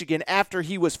to Michigan after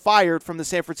he was fired from the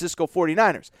San Francisco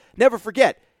 49ers. Never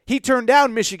forget, he turned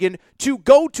down Michigan to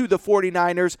go to the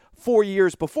 49ers 4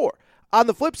 years before. On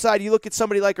the flip side, you look at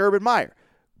somebody like Urban Meyer.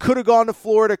 Could have gone to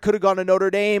Florida, could have gone to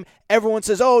Notre Dame. Everyone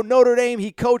says, oh, Notre Dame,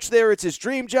 he coached there, it's his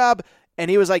dream job. And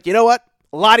he was like, you know what?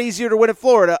 A lot easier to win in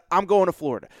Florida. I'm going to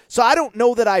Florida. So I don't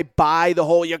know that I buy the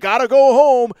whole you got to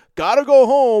go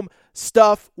home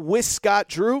stuff with Scott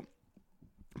Drew.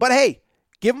 But hey,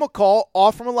 give him a call,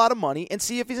 offer him a lot of money, and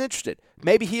see if he's interested.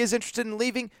 Maybe he is interested in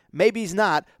leaving. Maybe he's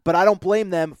not. But I don't blame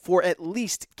them for at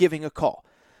least giving a call.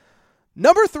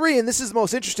 Number 3, and this is the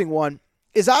most interesting one,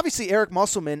 is obviously Eric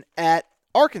Musselman at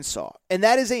Arkansas. And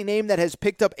that is a name that has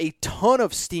picked up a ton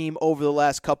of steam over the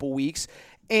last couple weeks.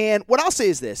 And what I'll say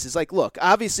is this, is like, look,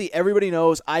 obviously everybody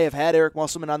knows I have had Eric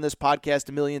Musselman on this podcast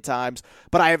a million times,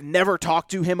 but I have never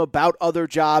talked to him about other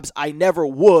jobs. I never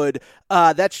would.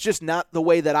 That's just not the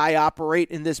way that I operate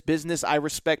in this business. I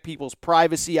respect people's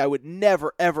privacy. I would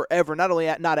never, ever, ever, not only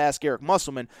not ask Eric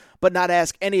Musselman, but not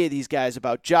ask any of these guys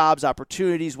about jobs,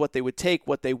 opportunities, what they would take,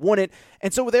 what they wouldn't.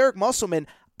 And so with Eric Musselman,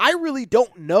 I really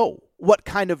don't know what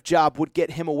kind of job would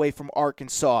get him away from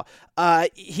Arkansas.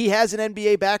 He has an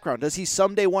NBA background. Does he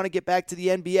someday want to get back to the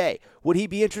NBA? Would he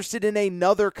be interested in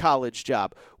another college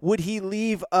job? Would he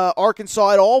leave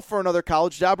Arkansas at all for another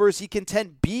college job, or is he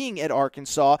content being at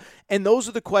Arkansas? And those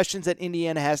are the questions that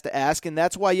Indiana has to ask, and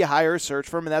that's why you hire a search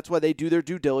firm, and that's why they do their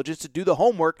due diligence to do the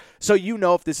homework so you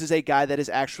know if this is a guy that is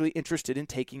actually interested in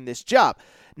taking this job.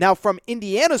 Now, from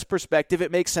Indiana's perspective, it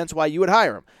makes sense why you would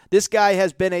hire him. This guy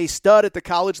has been a stud at the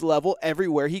college level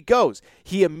everywhere he goes.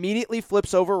 He immediately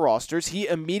flips over rosters. He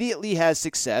immediately has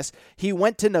success. He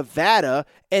went to Nevada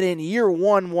and in year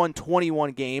 1 won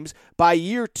 21 games. By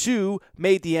year 2,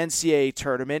 made the NCAA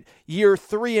tournament. Year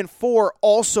 3 and 4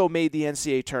 also made the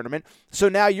NCAA tournament. So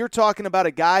now you're talking about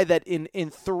a guy that in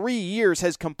 3 years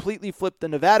has completely flipped the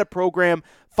Nevada program.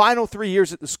 Final 3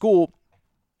 years at the school,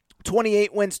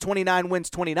 28 wins, 29 wins,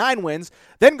 29 wins,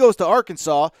 then goes to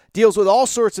Arkansas, deals with all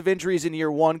sorts of injuries in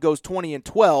year 1, goes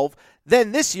 20-12.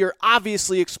 Then this year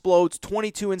obviously explodes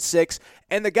 22-6,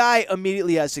 and the guy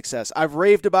immediately has success. I've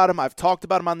raved about him. I've talked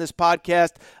about him on this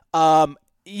podcast.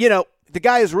 The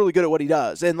guy is really good at what he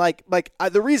does. And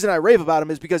the reason I rave about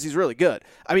him is because he's really good.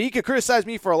 I mean, he could criticize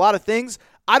me for a lot of things.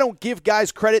 I don't give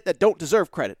guys credit that don't deserve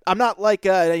credit. I'm not like,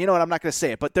 I'm not going to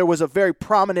say it, but there was a very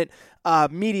prominent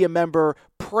media member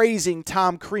praising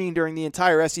Tom Crean during the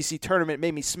entire SEC tournament. It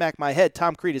made me smack my head.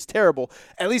 Tom Crean is terrible.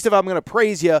 At least if I'm going to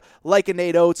praise you like a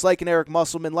Nate Oates, like an Eric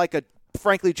Musselman, like a,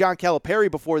 frankly, John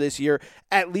Calipari before this year,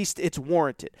 at least it's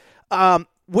warranted.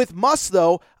 With Muss,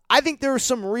 though, I think there are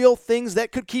some real things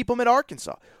that could keep him at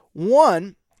Arkansas.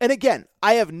 One, and again,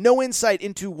 I have no insight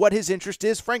into what his interest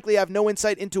is. Frankly, I have no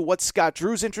insight into what Scott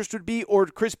Drew's interest would be or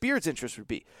Chris Beard's interest would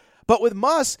be. But with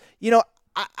Muss,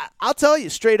 I'll tell you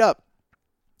straight up,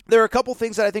 there are a couple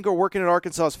things that I think are working in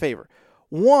Arkansas's favor.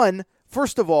 One,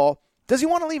 first of all, does he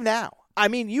want to leave now? I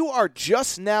mean, you are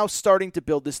just now starting to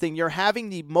build this thing. You're having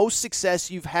the most success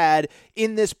you've had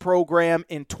in this program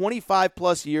in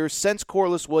 25-plus years since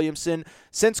Corliss Williamson,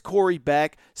 since Corey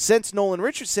Beck, since Nolan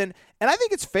Richardson. And I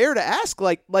think it's fair to ask,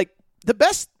 like the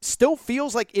best still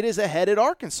feels like it is ahead at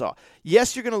Arkansas.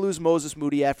 Yes, you're going to lose Moses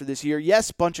Moody after this year.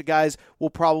 Yes, a bunch of guys will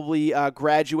probably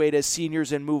graduate as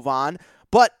seniors and move on.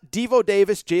 But Devo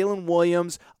Davis, Jalen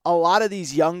Williams, a lot of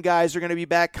these young guys are going to be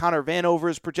back. Connor Vanover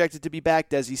is projected to be back.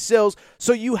 Desi Sills.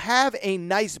 So you have a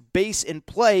nice base in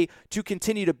play to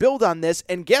continue to build on this.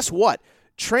 And guess what?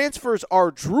 Transfers are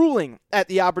drooling at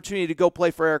the opportunity to go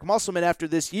play for Eric Musselman after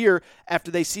this year, after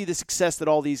they see the success that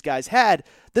all these guys had.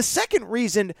 The second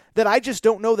reason that I just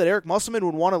don't know that Eric Musselman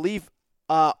would want to leave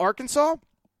Arkansas,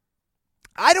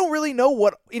 I don't really know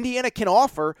what Indiana can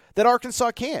offer that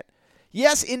Arkansas can't.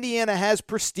 Yes, Indiana has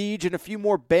prestige and a few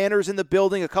more banners in the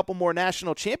building, a couple more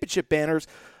national championship banners,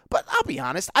 but I'll be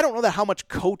honest, I don't know how much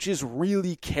coaches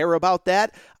really care about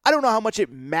that. I don't know how much it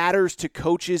matters to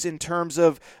coaches in terms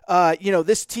of,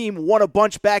 this team won a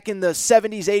bunch back in the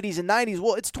 70s, 80s, and 90s.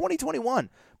 Well, it's 2021.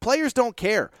 Players don't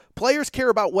care. Players care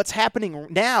about what's happening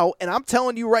now, and I'm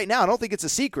telling you right now, I don't think it's a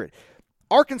secret.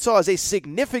 Arkansas is a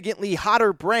significantly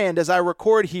hotter brand as I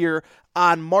record here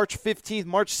on March 15th,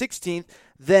 March 16th,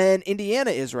 than Indiana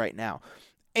is right now.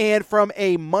 And from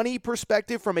a money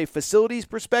perspective, from a facilities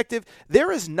perspective,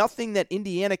 there is nothing that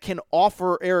Indiana can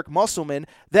offer Eric Musselman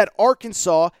that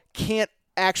Arkansas can't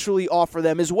actually offer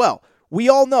them as well. We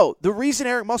all know the reason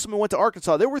Eric Musselman went to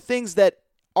Arkansas, there were things that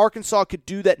Arkansas could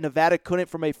do that Nevada couldn't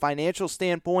from a financial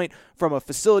standpoint, from a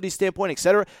facility standpoint,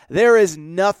 etc. There is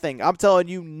nothing, I'm telling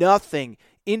you, nothing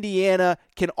Indiana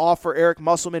can offer Eric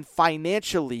Musselman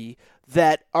financially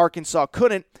that Arkansas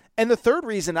couldn't. And the third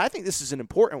reason, I think this is an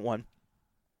important one,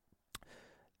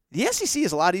 the SEC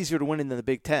is a lot easier to win in than the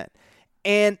Big Ten.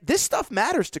 And this stuff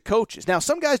matters to coaches. Now,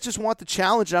 some guys just want the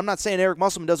challenge, and I'm not saying Eric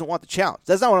Musselman doesn't want the challenge.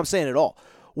 That's not what I'm saying at all.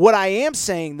 What I am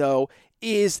saying, though,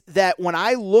 is that when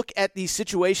I look at the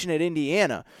situation at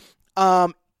Indiana,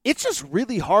 it's just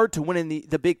really hard to win in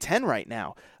the Big Ten right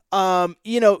now.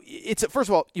 It's first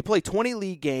of all, you play 20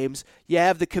 league games. You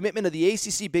have the commitment of the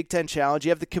ACC Big Ten Challenge.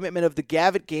 You have the commitment of the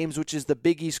Gavitt Games, which is the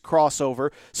Big East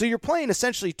crossover. So you're playing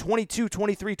essentially 22,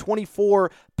 23,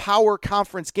 24 power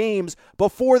conference games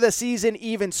before the season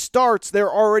even starts.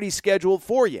 They're already scheduled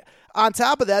for you. On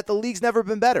top of that, the league's never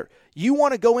been better. You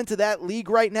want to go into that league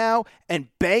right now and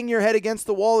bang your head against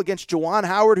the wall against Juwan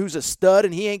Howard, who's a stud,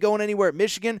 and he ain't going anywhere at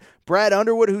Michigan. Brad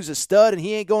Underwood, who's a stud, and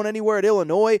he ain't going anywhere at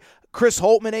Illinois. Chris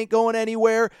Holtman ain't going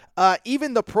anywhere.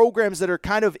 Even the programs that are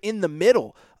kind of in the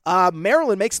middle.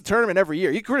 Maryland makes the tournament every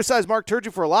year. You criticize Mark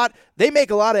Turgeon for a lot. They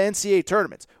make a lot of NCAA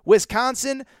tournaments.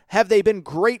 Wisconsin, have they been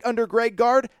great under Greg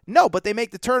Gard? No, but they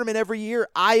make the tournament every year.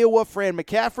 Iowa, Fran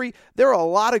McCaffrey. There are a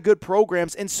lot of good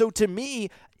programs. And so to me,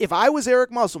 if I was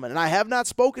Eric Musselman, and I have not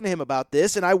spoken to him about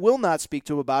this, and I will not speak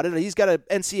to him about it, he's got an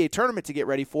NCAA tournament to get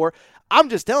ready for, I'm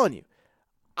just telling you,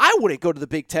 I wouldn't go to the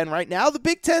Big Ten right now. The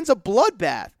Big Ten's a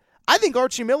bloodbath. I think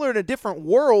Archie Miller, in a different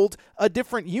world, a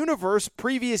different universe,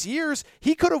 previous years,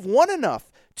 he could have won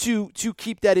enough to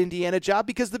keep that Indiana job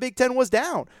because the Big Ten was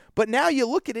down. But now you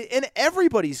look at it, and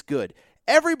everybody's good.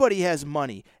 Everybody has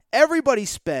money. Everybody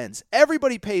spends.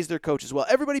 Everybody pays their coaches well.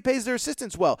 Everybody pays their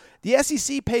assistants well. The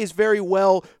SEC pays very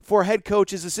well for head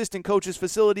coaches, assistant coaches,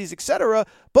 facilities, etc.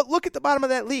 But look at the bottom of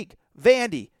that league.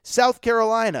 Vandy, South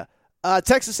Carolina,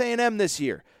 Texas A&M this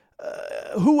year,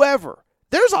 whoever.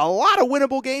 There's a lot of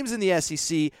winnable games in the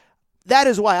SEC. That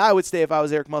is why I would stay if I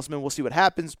was Eric Musselman. We'll see what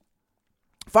happens.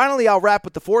 Finally, I'll wrap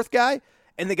with the fourth guy,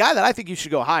 and the guy that I think you should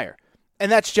go higher,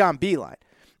 and that's John Beilein.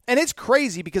 And it's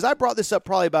crazy because I brought this up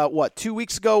probably about, 2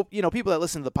 weeks ago? You know, people that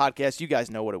listen to the podcast, you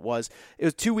guys know what it was. It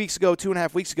was 2 weeks ago,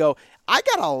 2.5 weeks ago. I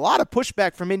got a lot of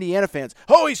pushback from Indiana fans.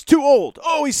 Oh, he's too old.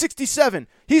 Oh, he's 67.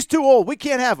 He's too old. We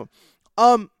can't have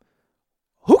him.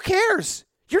 Who cares?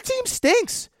 Your team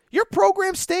stinks. Your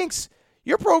program stinks.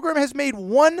 Your program has made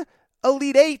one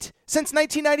Elite Eight since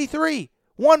 1993,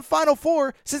 one Final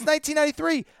Four since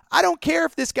 1993. I don't care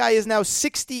if this guy is now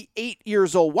 68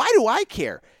 years old. Why do I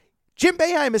care? Jim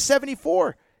Boeheim is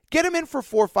 74. Get him in for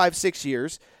 4, 5, 6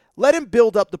 years. Let him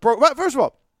build up the program. First of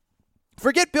all,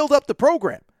 forget build up the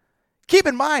program. Keep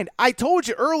in mind, I told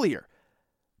you earlier,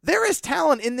 there is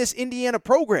talent in this Indiana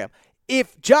program.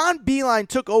 If John Beilein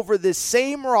took over this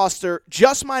same roster,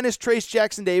 just minus Trace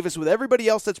Jackson-Davis, with everybody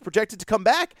else that's projected to come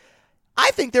back,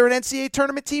 I think they're an NCAA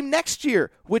tournament team next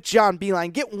year with John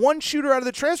Beilein. Get one shooter out of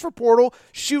the transfer portal,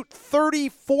 shoot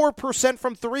 34%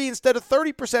 from three instead of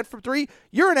 30% from three,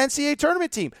 you're an NCAA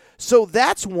tournament team. So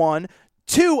that's one.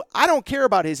 Two, I don't care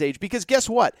about his age because guess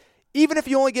what? Even if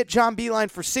you only get John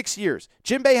Beilein for 6 years,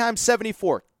 Jim Boeheim's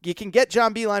 74. You can get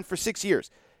John Beilein for 6 years.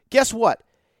 Guess what?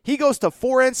 He goes to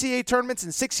 4 NCAA tournaments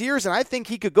in 6 years, and I think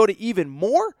he could go to even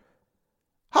more.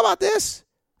 How about this?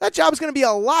 That job is going to be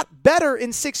a lot better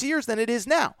in 6 years than it is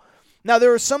now. Now,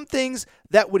 there are some things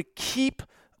that would keep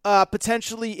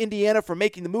potentially Indiana from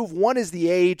making the move. One is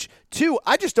the age. Two,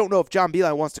 I just don't know if John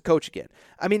Beilein wants to coach again.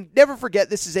 I mean, never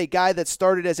forget, this is a guy that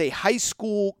started as a high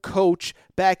school coach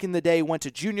back in the day, went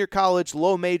to junior college,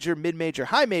 low major, mid-major,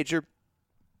 high major,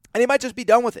 and he might just be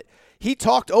done with it. He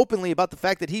talked openly about the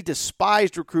fact that he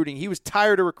despised recruiting. He was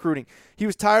tired of recruiting. He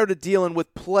was tired of dealing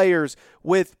with players,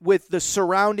 with the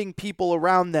surrounding people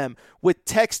around them, with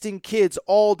texting kids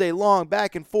all day long,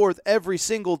 back and forth every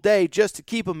single day just to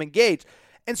keep them engaged.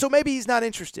 And so maybe he's not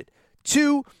interested.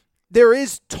 Two, there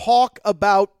is talk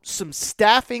about some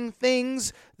staffing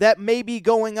things that may be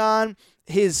going on.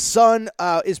 His son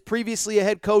is previously a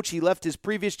head coach. He left his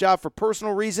previous job for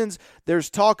personal reasons. There's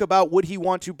talk about would he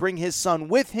want to bring his son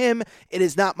with him. It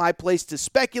is not my place to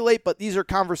speculate, but these are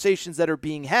conversations that are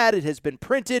being had. It has been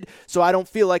printed, so I don't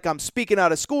feel like I'm speaking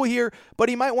out of school here, but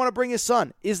he might want to bring his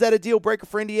son. Is that a deal breaker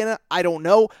for Indiana? I don't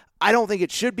know. I don't think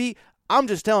it should be. I'm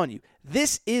just telling you,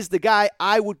 This is the guy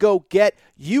I would go get.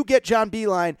 You get John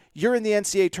Beilein, you're in the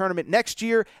NCAA tournament next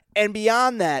year, and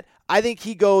beyond that, I think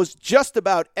he goes just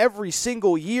about every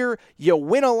single year. You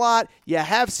win a lot, you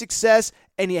have success,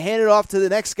 and you hand it off to the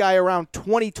next guy around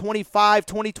 2025,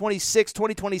 2026,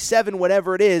 2027,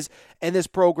 whatever it is, and this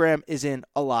program is in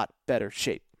a lot better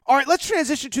shape. All right, let's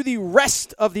transition to the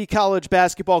rest of the college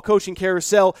basketball coaching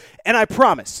carousel, and I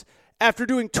promise, after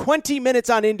doing 20 minutes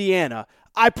on Indiana,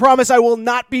 I promise I will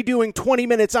not be doing 20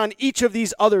 minutes on each of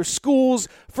these other schools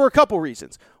for a couple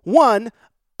reasons. One,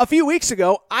 a few weeks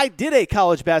ago, I did a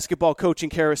college basketball coaching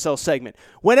carousel segment.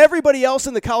 When everybody else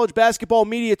in the college basketball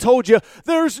media told you,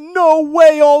 there's no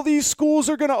way all these schools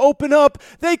are going to open up,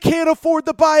 they can't afford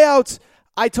the buyouts,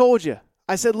 I told you.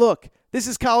 I said, look, this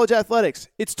is college athletics.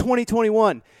 It's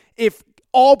 2021. If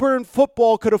Auburn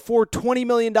football could afford $20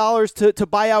 million to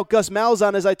buy out Gus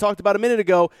Malzahn, as I talked about a minute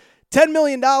ago, $10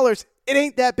 million, it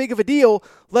ain't that big of a deal,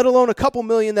 let alone a couple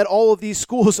million that all of these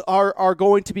schools are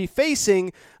going to be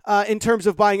facing in terms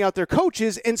of buying out their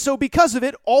coaches. And so because of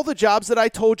it, all the jobs that I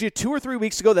told you 2 or 3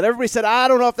 weeks ago that everybody said, I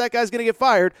don't know if that guy's going to get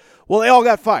fired, well, they all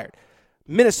got fired.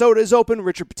 Minnesota is open.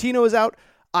 Richard Pitino is out.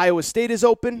 Iowa State is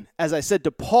open. As I said,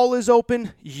 DePaul is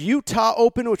open. Utah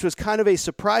open, which was kind of a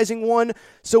surprising one.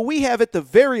 So we have at the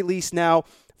very least now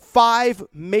 5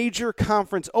 major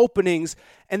conference openings,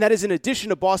 and that is in addition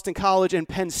to Boston College and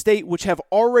Penn State, which have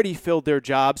already filled their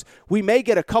jobs. We may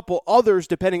get a couple others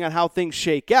depending on how things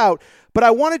shake out, but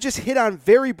I want to just hit on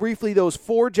very briefly those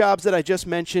 4 jobs that I just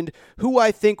mentioned, who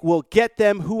I think will get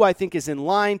them, who I think is in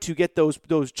line to get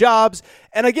those jobs.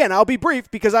 And again, I'll be brief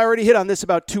because I already hit on this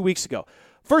about 2 weeks ago.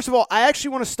 First of all, I actually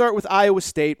want to start with Iowa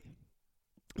State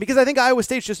because I think Iowa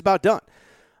State's just about done.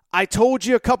 I told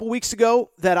you a couple weeks ago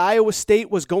that Iowa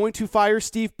State was going to fire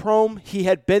Steve Prohm. He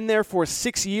had been there for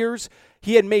 6 years.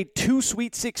 He had made 2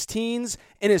 Sweet 16s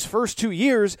in his first 2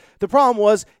 years. The problem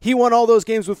was he won all those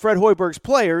games with Fred Hoiberg's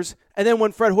players, and then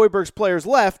when Fred Hoiberg's players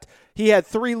left, he had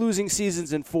 3 losing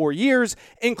seasons in 4 years,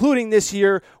 including this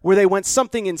year where they went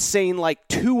something insane like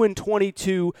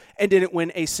 2-22 and didn't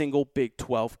win a single Big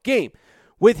 12 game.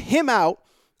 With him out,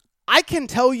 I can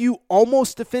tell you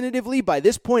almost definitively, by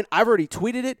this point, I've already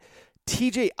tweeted it,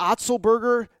 TJ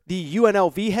Otzelberger, the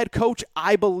UNLV head coach,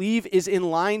 I believe is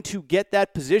in line to get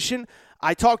that position.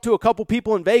 I talked to a couple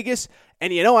people in Vegas,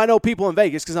 and I know people in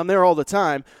Vegas because I'm there all the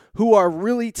time, who are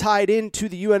really tied into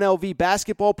the UNLV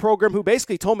basketball program, who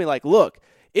basically told me, like, look,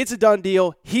 it's a done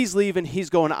deal. He's leaving. He's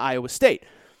going to Iowa State.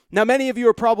 Now, many of you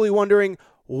are probably wondering,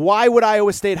 why would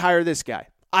Iowa State hire this guy?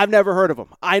 I've never heard of him.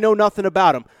 I know nothing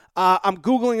about him. I'm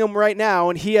Googling him right now,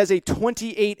 and he has a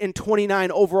 28-29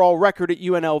 overall record at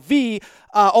UNLV,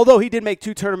 although he did make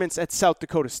 2 tournaments at South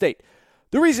Dakota State.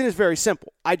 The reason is very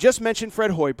simple. I just mentioned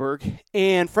Fred Hoiberg,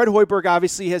 and Fred Hoiberg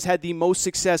obviously has had the most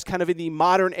success kind of in the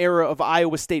modern era of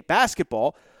Iowa State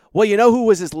basketball. Well, you know who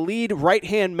was his lead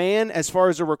right-hand man as far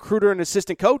as a recruiter and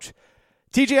assistant coach?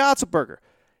 TJ Otzelberger.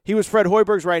 He was Fred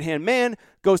Hoiberg's right-hand man,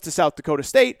 goes to South Dakota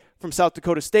State. From South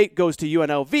Dakota State, goes to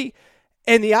UNLV.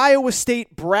 And the Iowa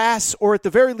State brass, or at the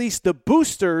very least the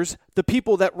boosters, the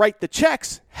people that write the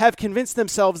checks, have convinced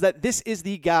themselves that this is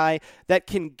the guy that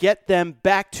can get them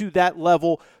back to that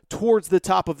level towards the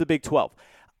top of the Big 12.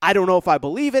 I don't know if I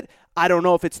believe it. I don't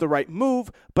know if it's the right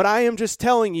move, but I am just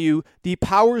telling you the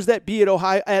powers that be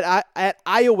at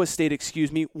Iowa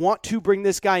State, want to bring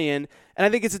this guy in, and I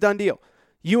think it's a done deal.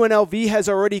 UNLV has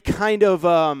already kind of,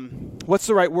 what's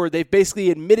the right word? They've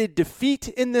basically admitted defeat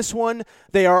in this one.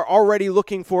 They are already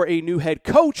looking for a new head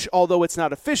coach, although it's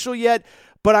not official yet.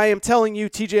 But I am telling you,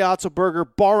 TJ Otzelberger,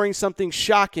 barring something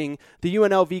shocking, the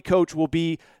UNLV coach will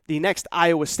be the next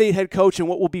Iowa State head coach. And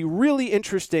what will be really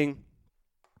interesting,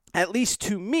 at least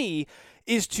to me,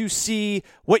 is to see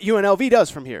what UNLV does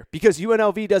from here, because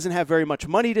UNLV doesn't have very much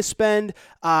money to spend.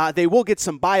 They will get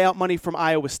some buyout money from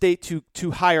Iowa State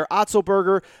to hire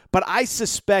Otzelberger, but I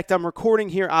suspect, I'm recording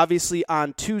here obviously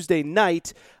on Tuesday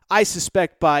night, I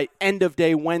suspect by end of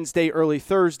day Wednesday, early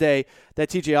Thursday, that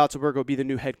TJ Otzelberger will be the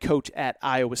new head coach at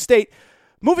Iowa State.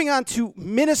 Moving on to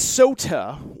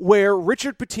Minnesota, where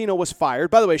Richard Pitino was fired.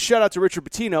 By the way, shout out to Richard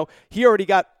Pitino. He already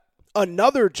got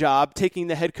another job taking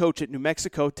the head coach at New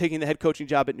Mexico, taking the head coaching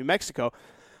job at New Mexico.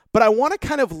 But I want to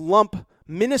kind of lump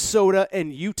Minnesota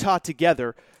and Utah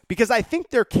together because I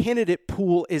think their candidate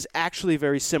pool is actually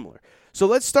very similar. So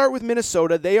let's start with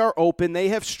Minnesota. They are open. They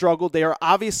have struggled. They are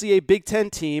obviously a Big Ten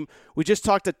team. We just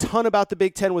talked a ton about the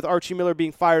Big Ten with Archie Miller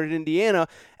being fired at Indiana.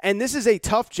 And this is a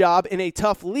tough job in a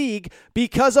tough league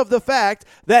because of the fact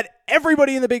that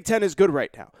everybody in the Big Ten is good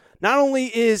right now. Not only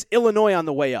is Illinois on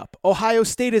the way up, Ohio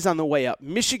State is on the way up,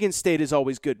 Michigan State is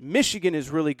always good, Michigan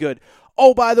is really good.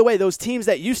 Oh, by the way, those teams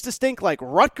that used to stink like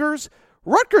Rutgers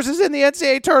is in the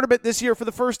NCAA tournament this year for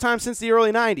the first time since the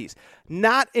early 90s.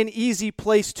 Not an easy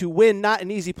place to win, not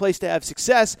an easy place to have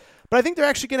success, but I think they're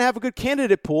actually going to have a good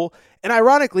candidate pool. And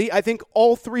ironically, I think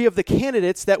all three of the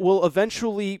candidates that will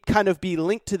eventually kind of be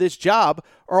linked to this job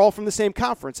are all from the same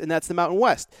conference, and that's the Mountain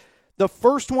West. The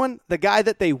first one, the guy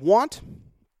that they want,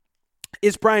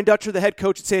 is Brian Dutcher, the head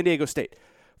coach at San Diego State.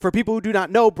 For people who do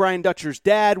not know, Brian Dutcher's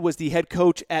dad was the head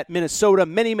coach at Minnesota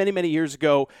many, many, many years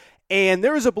ago, and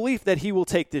there is a belief that he will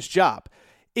take this job.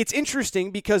 It's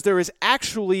interesting because there is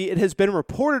actually, it has been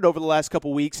reported over the last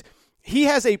couple weeks, he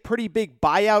has a pretty big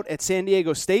buyout at San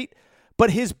Diego State, but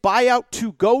his buyout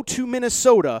to go to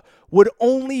Minnesota would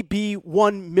only be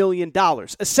 $1 million.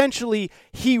 Essentially,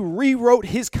 he rewrote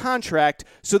his contract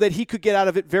so that he could get out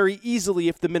of it very easily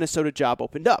if the Minnesota job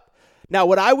opened up. Now,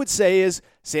 what I would say is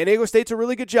San Diego State's a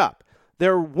really good job.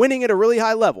 They're winning at a really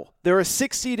high level. They're a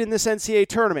 6th seed in this NCAA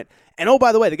tournament. And oh,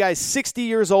 by the way, the guy's 60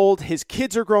 years old. His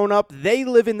kids are grown up. They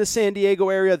live in the San Diego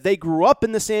area. They grew up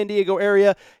in the San Diego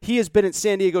area. He has been at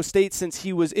San Diego State since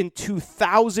he was in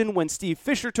 2000 when Steve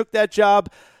Fisher took that job.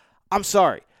 I'm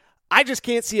sorry. I just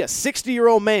can't see a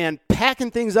 60-year-old man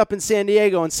packing things up in San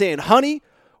Diego and saying, honey,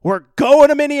 we're going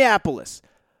to Minneapolis.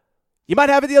 You might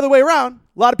have it the other way around.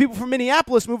 A lot of people from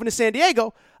Minneapolis moving to San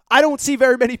Diego. I don't see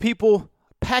very many people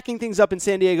packing things up in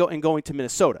San Diego and going to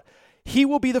Minnesota. He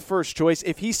will be the first choice.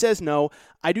 If he says no,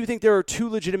 I do think there are two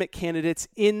legitimate candidates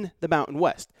in the Mountain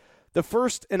West. The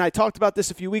first, and I talked about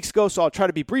this a few weeks ago, so I'll try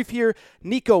to be brief here,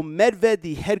 Niko Medved,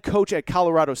 the head coach at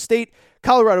Colorado State.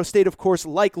 Colorado State, of course,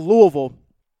 like Louisville,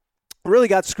 really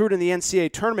got screwed in the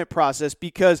NCAA tournament process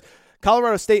because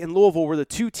Colorado State and Louisville were the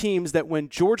two teams that when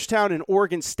Georgetown and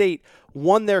Oregon State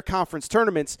won their conference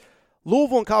tournaments,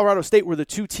 Louisville and Colorado State were the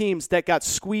two teams that got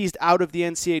squeezed out of the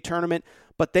NCAA tournament,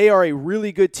 but they are a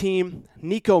really good team.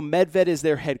 Niko Medved is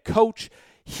their head coach.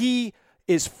 He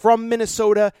is from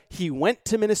Minnesota. He went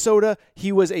to Minnesota.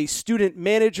 He was a student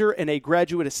manager and a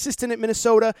graduate assistant at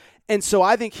Minnesota, and so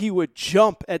I think he would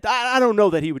jump at, I don't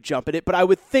know that he would jump at it, but I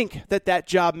would think that that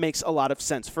job makes a lot of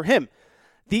sense for him.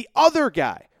 The other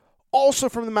guy, also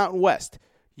from the Mountain West,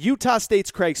 Utah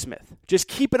State's Craig Smith. Just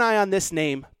keep an eye on this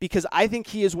name because I think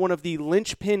he is one of the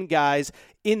linchpin guys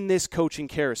in this coaching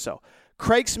carousel.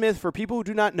 Craig Smith, for people who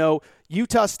do not know,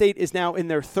 Utah State is now in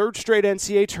their 3rd straight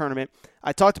NCAA tournament.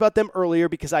 I talked about them earlier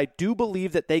because I do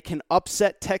believe that they can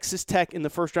upset Texas Tech in the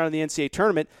first round of the NCAA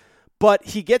tournament, but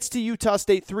he gets to Utah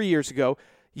State 3 years ago.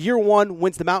 Year 1,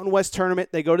 wins the Mountain West tournament.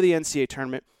 They go to the NCAA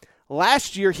tournament.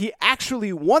 Last year, he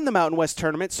actually won the Mountain West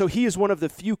tournament, so he is one of the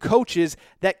few coaches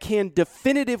that can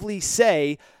definitively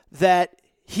say that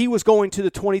he was going to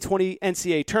the 2020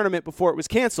 NCAA tournament before it was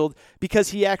canceled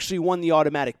because he actually won the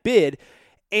automatic bid.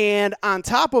 And on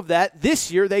top of that, this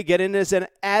year they get in as an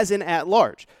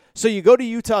at-large. So you go to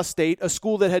Utah State, a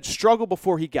school that had struggled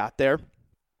before he got there,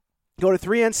 go to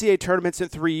 3 NCAA tournaments in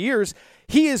 3 years.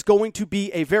 He is going to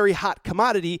be a very hot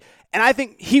commodity, and I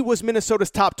think he was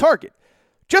Minnesota's top target.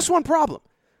 Just one problem.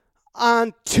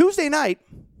 On Tuesday night,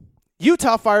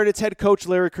 Utah fired its head coach,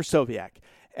 Larry Krystkowiak.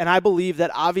 And I believe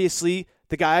that obviously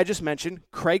the guy I just mentioned,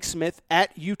 Craig Smith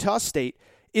at Utah State,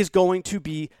 is going to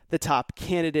be the top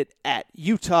candidate at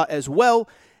Utah as well.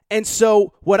 And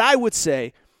so what I would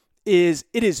say is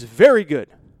it is very good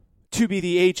to be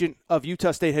the agent of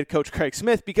Utah State head coach Craig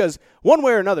Smith because one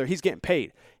way or another, he's getting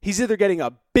paid. He's either getting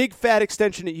a big fat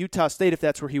extension at Utah State if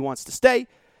that's where he wants to stay,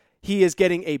 he is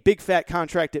getting a big fat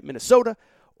contract at Minnesota,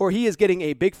 or he is getting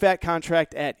a big fat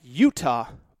contract at Utah,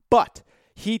 but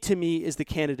he, to me, is the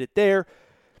candidate there.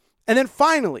 And then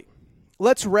finally,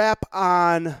 let's wrap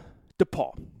on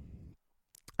DePaul.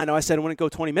 I know I said I wouldn't go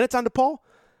 20 minutes on DePaul.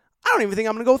 I don't even think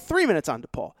I'm going to go 3 minutes on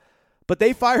DePaul. But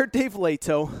they fired Dave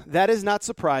Leto. That is not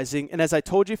surprising. And as I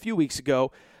told you a few weeks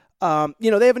ago,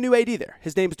 they have a new AD there.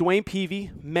 His name's Dwayne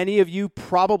Peavy. Many of you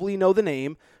probably know the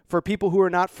name. For people who are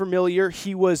not familiar,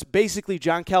 he was basically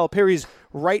John Calipari's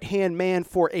right-hand man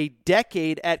for a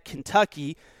decade at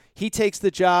Kentucky. He takes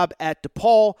the job at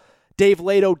DePaul. Dave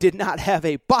Leto did not have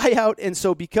a buyout, and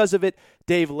so because of it,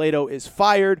 Dave Leto is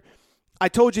fired. I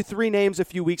told you 3 names a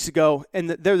few weeks ago, and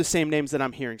they're the same names that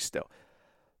I'm hearing still.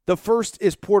 The first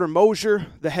is Porter Moser,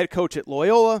 the head coach at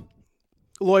Loyola.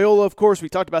 Loyola, of course, we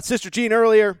talked about Sister Jean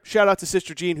earlier. Shout out to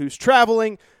Sister Jean who's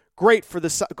traveling. Great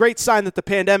sign that the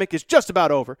pandemic is just about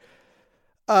over.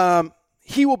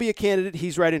 He will be a candidate.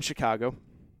 He's right in Chicago.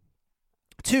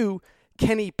 2,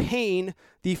 Kenny Payne,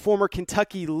 the former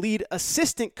Kentucky lead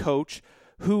assistant coach,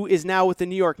 who is now with the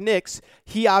New York Knicks.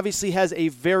 He obviously has a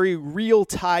very real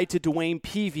tie to Dwayne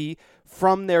Peavy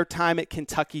from their time at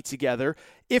Kentucky together.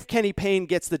 If Kenny Payne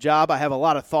gets the job, I have a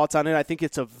lot of thoughts on it. I think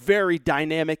it's a very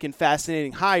dynamic and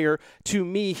fascinating hire. To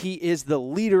me, he is the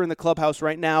leader in the clubhouse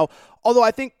right now, although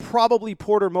I think probably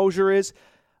Porter Moser is.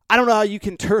 I don't know how you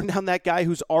can turn down that guy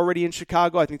who's already in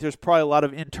Chicago. I think there's probably a lot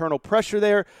of internal pressure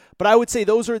there, but I would say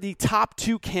those are the top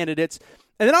two candidates.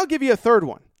 And then I'll give you a third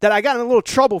one that I got in a little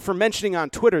trouble for mentioning on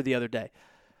Twitter the other day.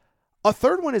 A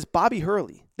third one is Bobby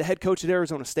Hurley, the head coach at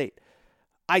Arizona State.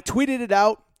 I tweeted it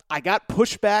out. I got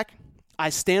pushback. I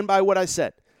stand by what I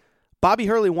said. Bobby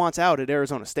Hurley wants out at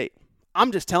Arizona State.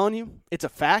 I'm just telling you, it's a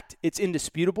fact. It's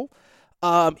indisputable.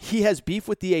 He has beef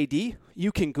with the AD.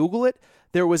 You can Google it.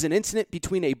 There was an incident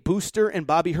between a booster and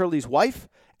Bobby Hurley's wife,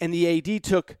 and the AD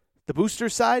took the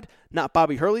booster's side, not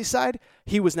Bobby Hurley's side.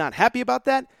 He was not happy about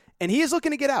that, and he is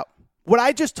looking to get out. What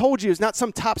I just told you is not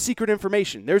some top secret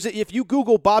information. If you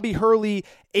Google Bobby Hurley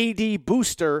AD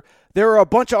booster, there are a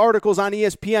bunch of articles on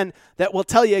ESPN that will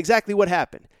tell you exactly what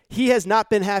happened. He has not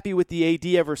been happy with the AD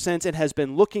ever since and has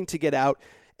been looking to get out,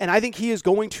 and I think he is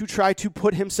going to try to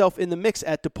put himself in the mix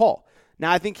at DePaul.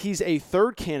 Now, I think he's a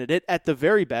third candidate at the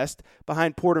very best,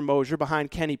 behind Porter Moser, behind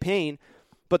Kenny Payne,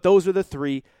 but those are the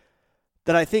three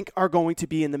that I think are going to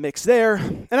be in the mix there.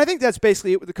 And I think that's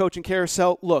basically it with the coaching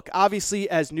carousel. Look, obviously,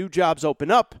 as new jobs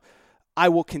open up, I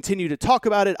will continue to talk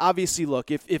about it. Obviously, look,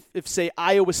 if say,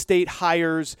 Iowa State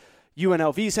hires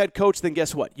UNLV's head coach, then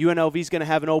guess what? UNLV is going to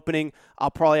have an opening. I'll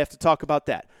probably have to talk about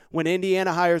that. When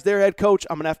Indiana hires their head coach,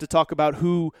 I'm going to have to talk about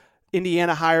who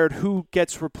Indiana hired, who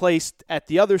gets replaced at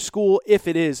the other school, if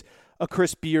it is a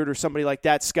Chris Beard or somebody like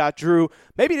that, Scott Drew.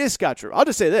 Maybe it is Scott Drew. I'll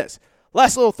just say this.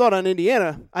 Last little thought on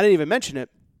Indiana. I didn't even mention it.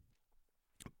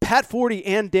 Pat Forty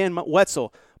and Dan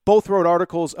Wetzel both wrote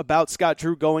articles about Scott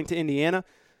Drew going to Indiana.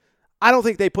 I don't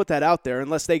think they put that out there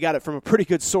unless they got it from a pretty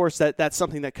good source that that's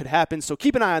something that could happen. So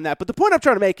keep an eye on that. But the point I'm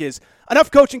trying to make is enough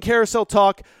coaching carousel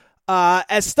talk.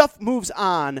 As stuff moves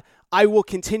on, I will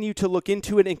continue to look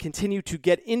into it and continue to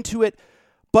get into it.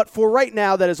 But for right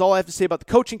now, that is all I have to say about the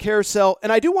coaching carousel.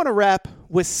 And I do want to wrap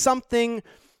with something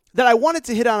that I wanted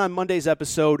to hit on Monday's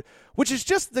episode, which is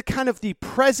just the kind of the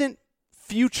present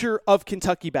future of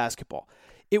Kentucky basketball.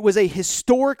 It was a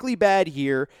historically bad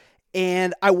year,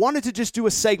 and I wanted to just do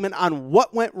a segment on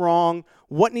what went wrong,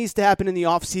 what needs to happen in the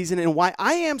offseason, and why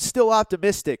I am still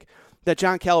optimistic that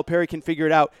John Calipari can figure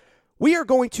it out. We are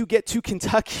going to get to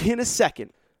Kentucky in a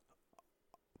second.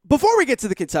 Before we get to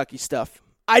the Kentucky stuff,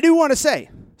 I do want to say,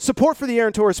 support for the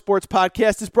Aaron Torres Sports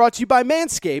Podcast is brought to you by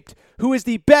Manscaped, who is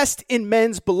the best in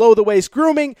men's below-the-waist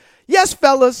grooming. Yes,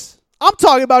 fellas, I'm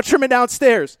talking about trimming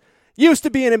downstairs. Used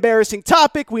to be an embarrassing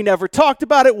topic. We never talked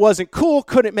about it. Wasn't cool.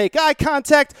 Couldn't make eye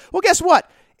contact. Well, guess what?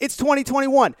 It's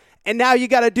 2021, and now you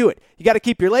got to do it. You got to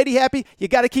keep your lady happy. You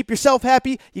got to keep yourself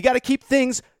happy. You got to keep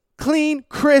things clean,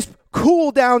 crisp,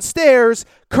 cool downstairs,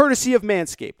 courtesy of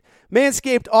Manscaped.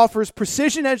 Manscaped offers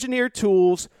precision-engineered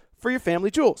tools for your family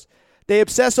jewels. They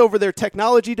obsess over their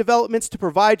technology developments to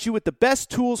provide you with the best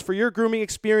tools for your grooming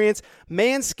experience.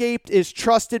 Manscaped is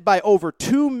trusted by over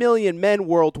 2 million men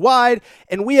worldwide,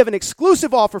 and we have an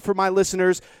exclusive offer for my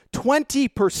listeners,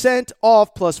 20%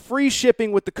 off plus free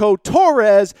shipping with the code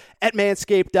Torres at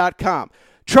manscaped.com.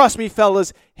 Trust me,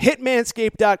 fellas, hit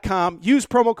manscaped.com, use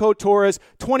promo code Torres,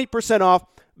 20% off.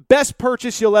 Best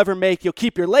purchase you'll ever make. You'll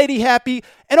keep your lady happy.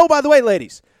 And oh, by the way,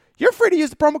 ladies, you're free to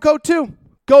use the promo code too.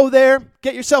 Go there,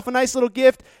 get yourself a nice little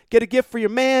gift, get a gift for your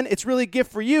man. It's really a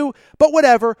gift for you, but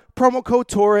whatever. Promo code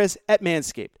Torres at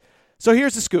Manscaped. So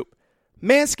here's the scoop.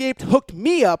 Manscaped hooked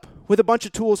me up with a bunch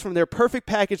of tools from their Perfect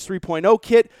Package 3.0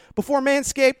 kit. Before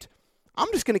Manscaped,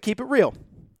 I'm just going to keep it real.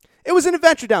 It was an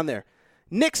adventure down there.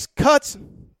 Nicks, cuts.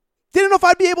 Didn't know if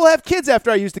I'd be able to have kids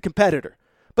after I used the competitor.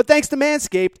 But thanks to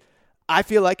Manscaped, I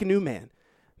feel like a new man.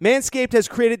 Manscaped has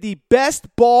created the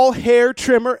best ball hair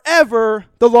trimmer ever,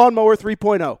 the Lawnmower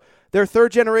 3.0. Their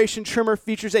third-generation trimmer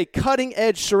features a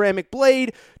cutting-edge ceramic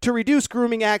blade to reduce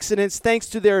grooming accidents thanks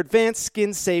to their advanced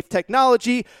skin-safe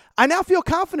technology. I now feel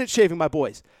confident shaving my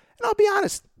boys. And I'll be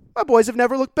honest, my boys have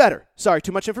never looked better. Sorry,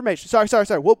 too much information. Sorry.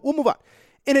 We'll move on.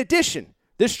 In addition,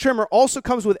 this trimmer also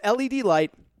comes with LED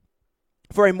light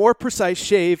for a more precise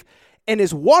shave and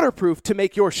is waterproof to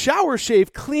make your shower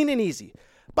shave clean and easy.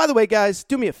 By the way, guys,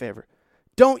 do me a favor.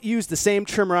 Don't use the same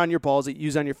trimmer on your balls that you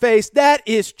use on your face. That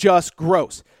is just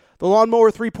gross. The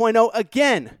Lawnmower 3.0,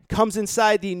 again, comes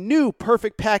inside the new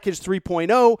Perfect Package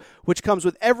 3.0, which comes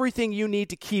with everything you need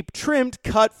to keep trimmed,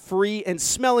 cut, free, and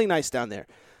smelling nice down there.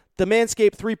 The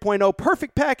Manscaped 3.0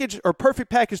 Perfect Package, or Perfect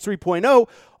Package 3.0,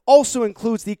 also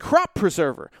includes the Crop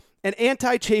Preserver, an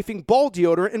anti-chafing ball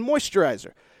deodorant and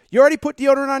moisturizer. You already put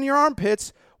deodorant on your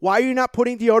armpits. Why are you not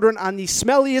putting deodorant on the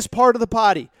smelliest part of the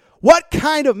body? What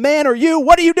kind of man are you?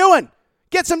 What are you doing?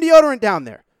 Get some deodorant down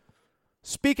there.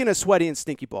 Speaking of sweaty and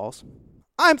stinky balls,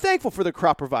 I'm thankful for the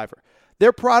Crop Reviver.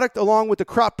 Their product, along with the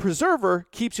Crop Preserver,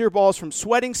 keeps your balls from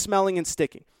sweating, smelling, and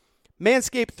sticking.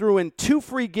 Manscaped threw in 2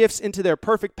 free gifts into their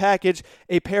perfect package,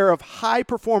 a pair of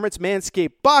high-performance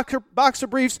Manscaped boxer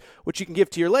briefs, which you can give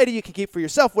to your lady, you can keep for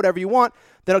yourself, whatever you want.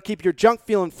 That'll keep your junk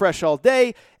feeling fresh all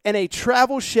day, and a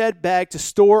travel shed bag to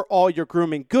store all your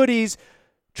grooming goodies.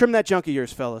 Trim that junk of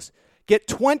yours, fellas. Get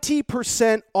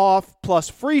 20% off plus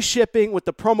free shipping with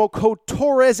the promo code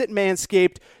Torres at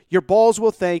Manscaped. Your balls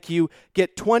will thank you.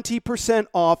 Get 20%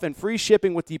 off and free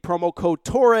shipping with the promo code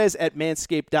Torres at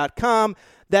manscaped.com.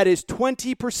 That is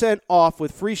 20% off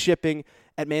with free shipping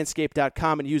at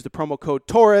manscaped.com, and use the promo code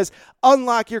Torres.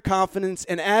 Unlock your confidence,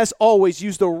 and as always,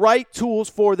 use the right tools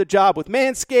for the job with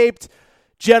Manscaped.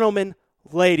 Gentlemen,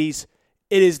 ladies,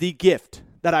 it is the gift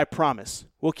that I promise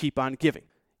we'll keep on giving.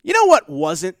 You know what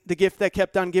wasn't the gift that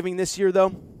kept on giving this year,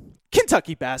 though?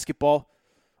 Kentucky basketball.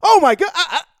 Oh, my God.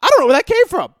 I don't know where that came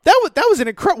from. That was an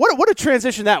incredible – what a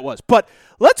transition that was. But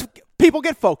let's – people,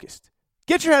 get focused.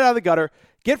 Get your head out of the gutter.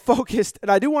 Get focused. And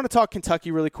I do want to talk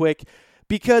Kentucky really quick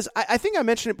because I think I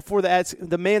mentioned it before the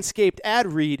Manscaped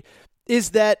ad read, is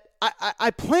that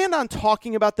I planned on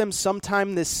talking about them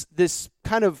sometime this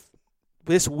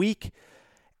week.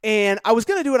 And I was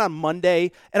going to do it on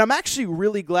Monday, and I'm actually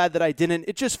really glad that I didn't.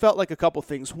 It just felt like a couple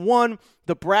things. One,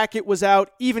 the bracket was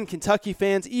out. Even Kentucky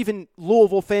fans, even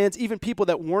Louisville fans, even people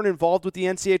that weren't involved with the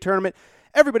NCAA tournament,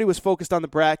 everybody was focused on the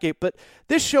bracket. But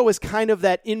this show is kind of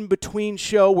that in-between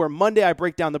show where Monday I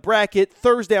break down the bracket.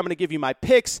 Thursday I'm going to give you my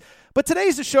picks. But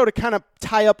today's the show to kind of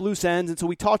tie up loose ends. And so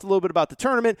we talked a little bit about the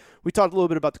tournament. We talked a little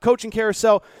bit about the coaching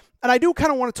carousel. And I do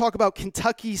kind of want to talk about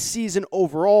Kentucky's season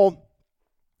overall,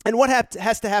 and what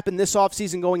has to happen this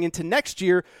offseason going into next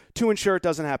year to ensure it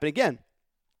doesn't happen again.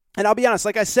 And I'll be honest,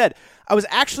 like I said, I was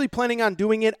actually planning on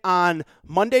doing it on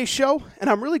Monday's show, and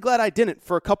I'm really glad I didn't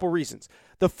for a couple reasons.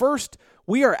 The first,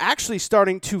 we are actually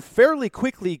starting to fairly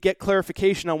quickly get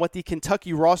clarification on what the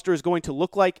Kentucky roster is going to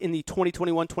look like in the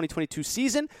 2021-2022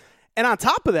 season. And on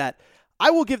top of that, I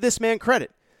will give this man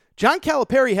credit. John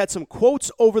Calipari had some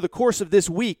quotes over the course of this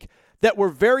week that were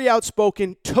very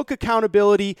outspoken, took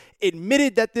accountability,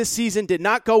 admitted that this season did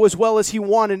not go as well as he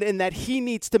wanted and that he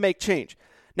needs to make change.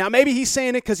 Now, maybe he's saying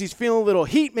it because he's feeling a little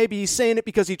heat. Maybe he's saying it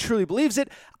because he truly believes it.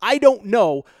 I don't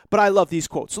know, but I love these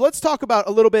quotes. So let's talk about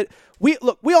a little bit. We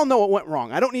all know what went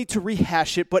wrong. I don't need to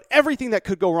rehash it, but everything that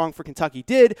could go wrong for Kentucky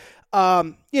did.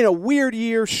 Weird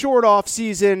year, short off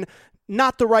season,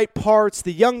 not the right parts.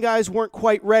 The young guys weren't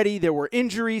quite ready. There were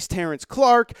injuries. Terrence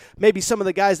Clark, maybe some of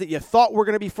the guys that you thought were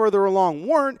going to be further along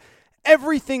weren't.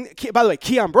 Everything, by the way,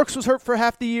 Keon Brooks was hurt for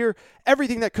half the year.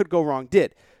 Everything that could go wrong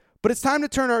did. But it's time to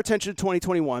turn our attention to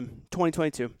 2021,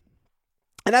 2022.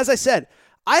 And as I said,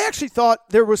 I actually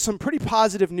thought there was some pretty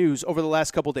positive news over the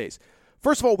last couple days.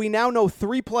 First of all, we now know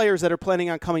 3 players that are planning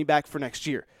on coming back for next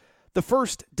year. The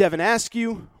first, Devin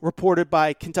Askew, reported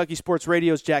by Kentucky Sports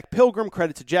Radio's Jack Pilgrim.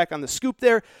 Credit to Jack on the scoop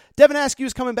there. Devin Askew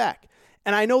is coming back.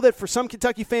 And I know that for some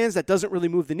Kentucky fans, that doesn't really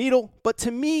move the needle. But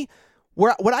to me,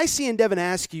 what I see in Devin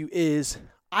Askew is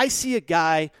I see a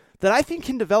guy that I think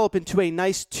can develop into a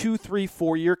nice 2, 3,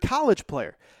 4-year college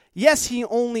player. Yes, he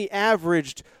only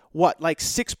averaged,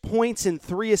 6 points and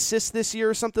 3 assists this year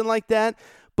or something like that.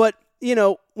 But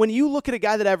when you look at a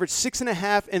guy that averaged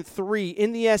 6.5 and 3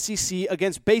 in the SEC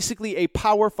against basically a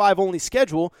Power 5 only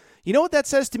schedule, you know what that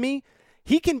says to me?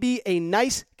 He can be a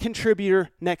nice contributor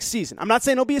next season. I'm not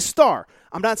saying he'll be a star.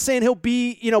 I'm not saying he'll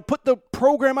be, put the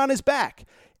program on his back.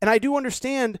 And I do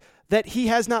understand that he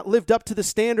has not lived up to the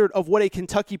standard of what a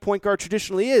Kentucky point guard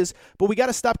traditionally is, but we got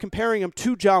to stop comparing him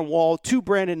to John Wall, to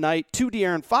Brandon Knight, to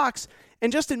De'Aaron Fox,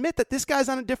 and just admit that this guy's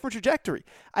on a different trajectory.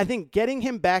 I think getting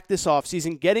him back this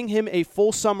offseason, getting him a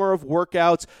full summer of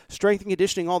workouts, strength and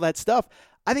conditioning, all that stuff,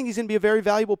 I think he's going to be a very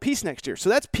valuable piece next year. So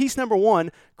that's piece number 1,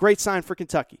 great sign for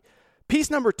Kentucky. Piece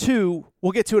number 2,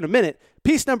 we'll get to in a minute.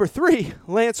 Piece number 3,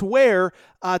 Lance Ware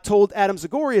told Adam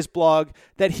Zagoria's blog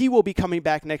that he will be coming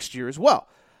back next year as well.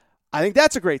 I think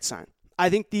that's a great sign. I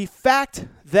think the fact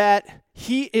that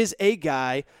he is a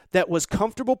guy that was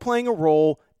comfortable playing a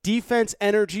role, defense,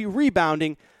 energy,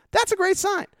 rebounding, that's a great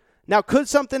sign. Now, could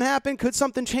something happen? Could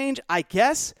something change? I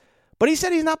guess. But he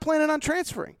said he's not planning on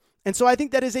transferring. And so I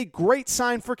think that is a great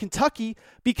sign for Kentucky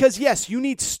because, yes, you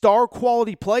need star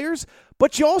quality players,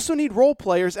 but you also need role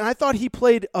players. And I thought he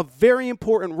played a very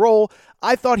important role.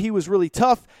 I thought he was really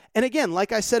tough. And again,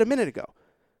 like I said a minute ago,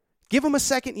 give him a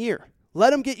second year.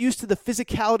 Let him get used to the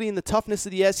physicality and the toughness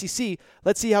of the SEC.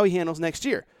 Let's see how he handles next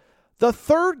year. The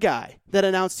third guy that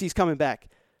announced he's coming back,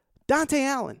 Dante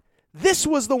Allen. This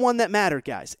was the one that mattered,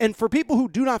 guys. And for people who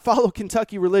do not follow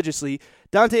Kentucky religiously,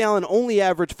 Dante Allen only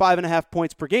averaged 5.5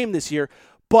 points per game this year.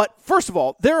 But first of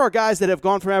all, there are guys that have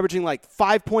gone from averaging like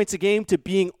 5 points a game to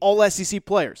being all SEC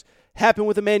players. Happened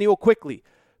with Emmanuel Quickly.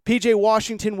 P.J.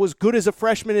 Washington was good as a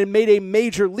freshman and made a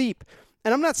major leap.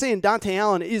 And I'm not saying Dante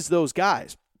Allen is those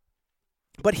guys,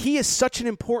 but he is such an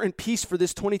important piece for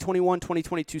this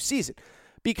 2021-2022 season.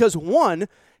 Because one,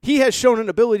 he has shown an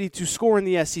ability to score in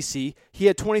the SEC. He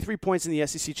had 23 points in the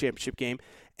SEC championship game.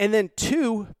 And then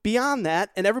two, beyond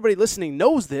that, and everybody listening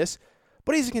knows this,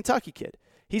 but he's a Kentucky kid.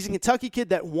 He's a Kentucky kid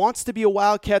that wants to be a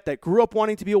Wildcat, that grew up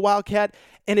wanting to be a Wildcat.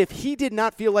 And if he did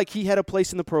not feel like he had a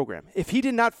place in the program, if he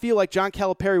did not feel like John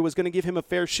Calipari was going to give him a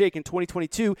fair shake in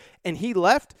 2022 and he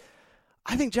left,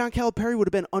 I think John Calipari would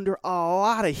have been under a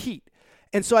lot of heat.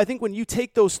 And so I think when you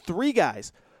take those three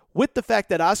guys, with the fact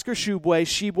that Oscar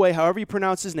Shibwe, however you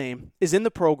pronounce his name, is in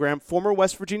the program, former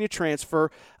West Virginia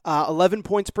transfer, 11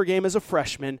 points per game as a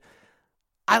freshman,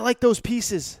 I like those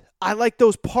pieces. I like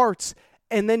those parts.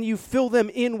 And then you fill them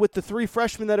in with the three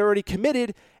freshmen that are already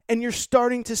committed, and you're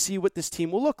starting to see what this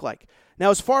team will look like. Now,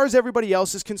 as far as everybody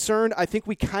else is concerned, I think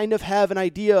we kind of have an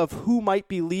idea of who might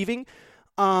be leaving.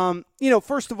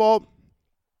 First of all,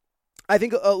 I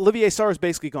think Olivier Sarr is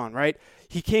basically gone, right?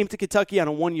 He came to Kentucky on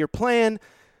a one-year plan.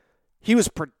 He was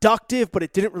productive, but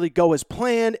it didn't really go as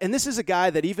planned. And this is a guy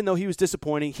that even though he was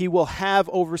disappointing, he will have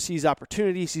overseas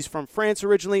opportunities. He's from France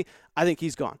originally. I think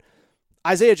he's gone.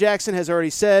 Isaiah Jackson has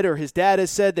already said, or his dad has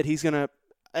said, that he's going to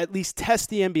at least test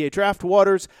the NBA draft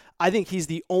waters. I think he's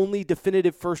the only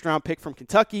definitive first-round pick from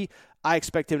Kentucky. I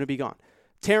expect him to be gone.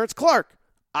 Terrence Clark,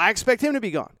 I expect him to be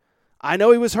gone. I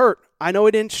know he was hurt. I know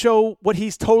he didn't show what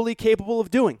he's totally capable of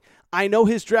doing. I know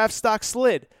his draft stock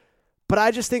slid. But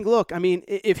I just think, look, I mean,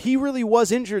 if he really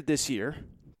was injured this year,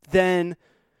 then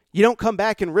you don't come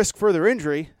back and risk further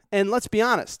injury. And let's be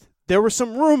honest, there were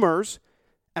some rumors,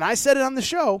 and I said it on the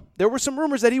show, there were some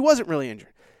rumors that he wasn't really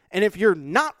injured. And if you're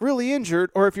not really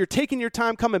injured, or if you're taking your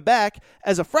time coming back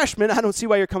as a freshman, I don't see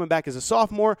why you're coming back as a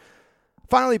sophomore.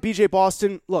 Finally, B.J.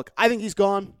 Boston, look, I think he's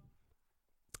gone.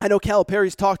 I know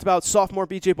Calipari's talked about sophomore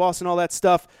B.J. Boston, all that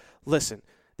stuff. Listen,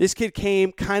 this kid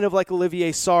came kind of like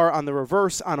Olivier Sarr on the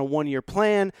reverse on a one-year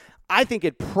plan. I think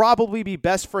it'd probably be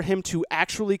best for him to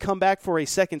actually come back for a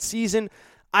second season.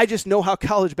 I just know how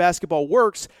college basketball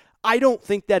works. I don't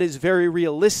think that is very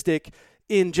realistic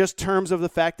in just terms of the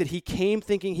fact that he came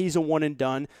thinking he's a one and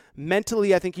done.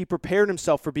 Mentally, I think he prepared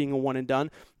himself for being a one and done,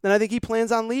 and I think he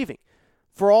plans on leaving.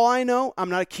 For all I know, I'm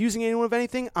not accusing anyone of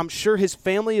anything. I'm sure his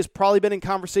family has probably been in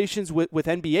conversations with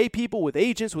NBA people, with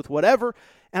agents, with whatever.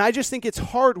 And I just think it's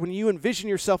hard when you envision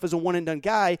yourself as a one-and-done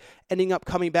guy ending up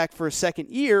coming back for a second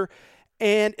year.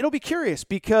 And it'll be curious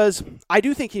because I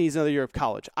do think he needs another year of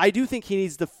college. I do think he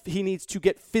needs to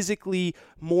get physically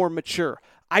more mature.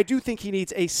 I do think he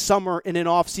needs a summer in an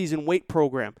off-season weight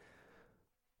program.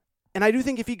 And I do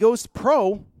think if he goes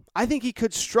pro, I think he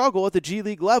could struggle at the G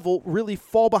League level, really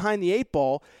fall behind the eight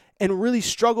ball, and really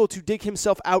struggle to dig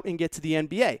himself out and get to the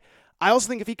NBA. I also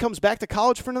think if he comes back to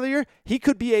college for another year, he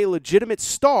could be a legitimate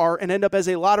star and end up as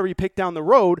a lottery pick down the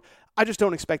road. I just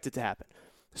don't expect it to happen.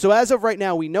 So as of right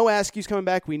now, we know Askew's coming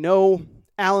back. We know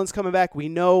Allen's coming back. We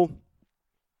know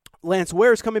Lance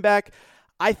Ware's coming back.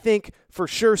 I think for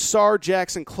sure Sarr,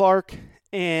 Jackson, Clark,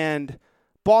 and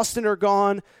Boston are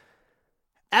gone.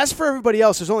 As for everybody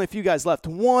else, there's only a few guys left.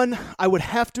 One, I would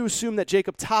have to assume that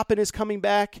Jacob Toppin is coming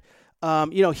back.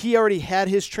 He already had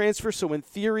his transfer, so in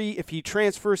theory, if he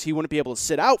transfers, he wouldn't be able to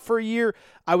sit out for a year.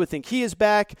 I would think he is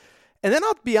back. And then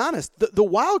I'll be honest, the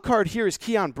wild card here is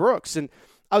Keon Brooks. And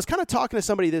I was kind of talking to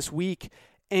somebody this week,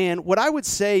 and what I would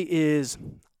say is,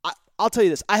 I'll tell you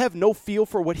this, I have no feel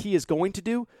for what he is going to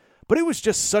do, but it was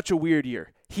just such a weird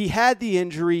year. He had the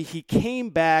injury, he came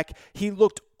back, he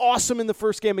looked awesome in the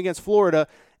first game against Florida,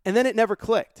 and then it never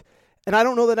clicked. And I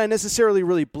don't know that I necessarily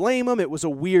really blame him. It was a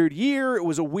weird year. It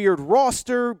was a weird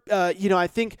roster. I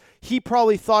think he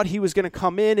probably thought he was going to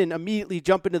come in and immediately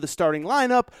jump into the starting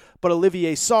lineup, but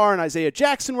Olivier Sarr and Isaiah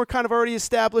Jackson were kind of already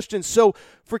established. And so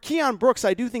for Keon Brooks,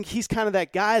 I do think he's kind of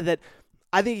that guy that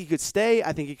I think he could stay.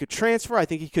 I think he could transfer. I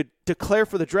think he could declare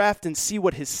for the draft and see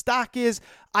what his stock is.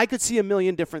 I could see a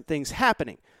million different things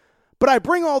happening. But I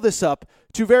bring all this up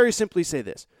to very simply say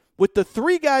this. With the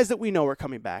three guys that we know are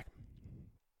coming back,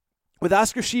 with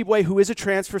Oscar Shibwe, who is a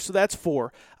transfer, so that's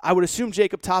 4. I would assume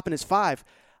Jacob Toppin is 5.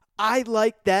 I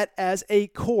like that as a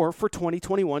core for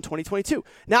 2021, 2022.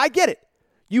 Now, I get it.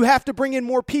 You have to bring in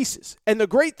more pieces. And the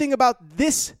great thing about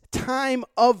this time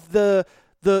of the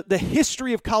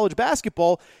history of college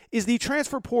basketball is the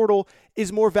transfer portal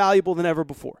is more valuable than ever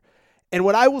before. And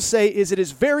what I will say is it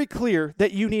is very clear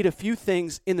that you need a few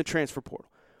things in the transfer portal.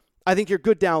 I think you're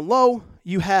good down low.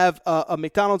 You have a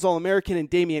McDonald's All-American and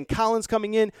Damian Collins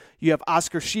coming in. You have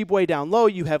Oscar Tshiebwe down low.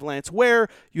 You have Lance Ware.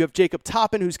 You have Jacob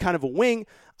Toppin, who's kind of a wing.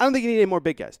 I don't think you need any more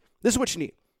big guys. This is what you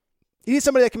need. You need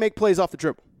somebody that can make plays off the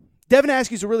dribble. Devin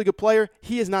Askew's a really good player.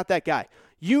 He is not that guy.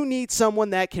 You need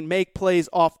someone that can make plays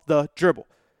off the dribble.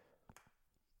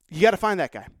 You got to find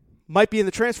that guy. Might be in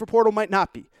the transfer portal, might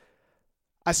not be.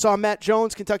 I saw Matt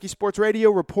Jones, Kentucky Sports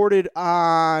Radio, reported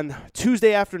on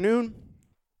Tuesday afternoon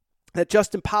that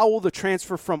Justin Powell, the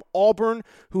transfer from Auburn,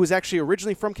 who was actually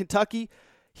originally from Kentucky,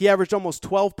 he averaged almost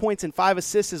 12 points and 5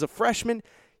 assists as a freshman.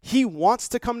 He wants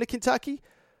to come to Kentucky,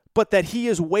 but that he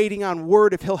is waiting on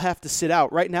word if he'll have to sit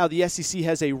out. Right now, the SEC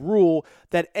has a rule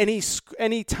that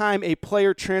any time a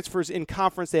player transfers in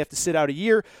conference, they have to sit out a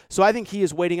year. So I think he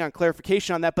is waiting on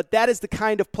clarification on that, but that is the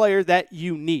kind of player that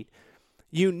you need.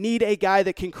 You need a guy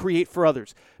that can create for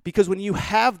others. Because when you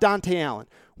have Dante Allen,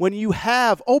 when you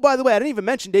have, oh, by the way, I didn't even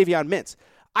mention Davion Mintz.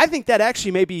 I think that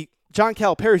actually may be John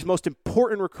Calipari's most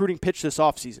important recruiting pitch this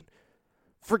offseason.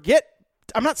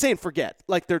 I'm not saying forget,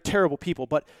 like they're terrible people,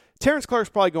 but Terrence Clark's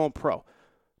probably going pro.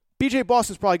 BJ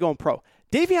Boston's probably going pro.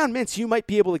 Davion Mintz, you might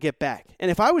be able to get back.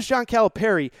 And if I was John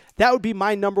Calipari, that would be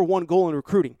my number one goal in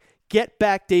recruiting. Get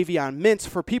back Davion Mintz.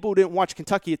 For people who didn't watch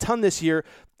Kentucky a ton this year,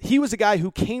 he was a guy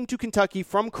who came to Kentucky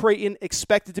from Creighton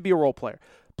expected to be a role player.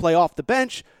 Play off the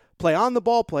bench, play on the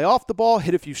ball, play off the ball,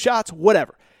 hit a few shots,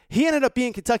 whatever. He ended up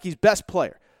being Kentucky's best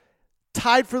player.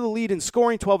 Tied for the lead in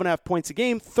scoring, 12.5 points a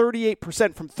game,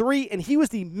 38% from three, and he was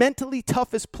the mentally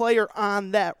toughest player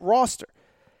on that roster.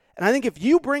 And I think if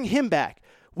you bring him back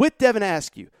with Devin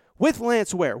Askew, with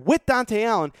Lance Ware, with Dante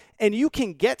Allen, and you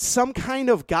can get some kind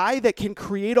of guy that can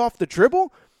create off the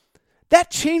dribble, that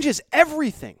changes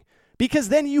everything. Because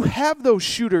then you have those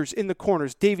shooters in the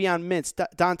corners, Davion Mintz,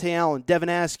 Dante Allen, Devin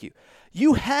Askew.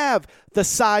 You have the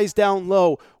size down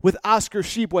low with Oscar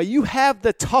Tshiebwe. You have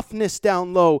the toughness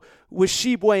down low with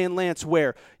Tshiebwe and Lance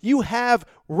Ware. You have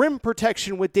rim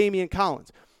protection with Damian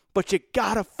Collins. But you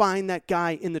got to find that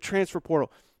guy in the transfer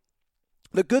portal.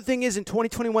 The good thing is in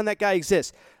 2021 that guy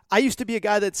exists. I used to be a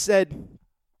guy that said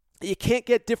you can't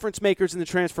get difference makers in the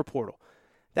transfer portal.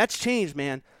 That's changed,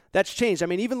 man. That's changed. I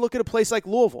mean, even look at a place like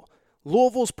Louisville.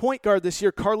 Louisville's point guard this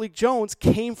year, Carlik Jones,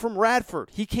 came from Radford.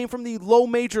 He came from the low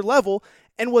major level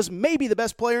and was maybe the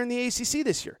best player in the ACC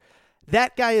this year.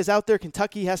 That guy is out there.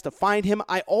 Kentucky has to find him.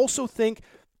 I also think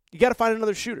you got to find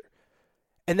another shooter.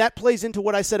 And that plays into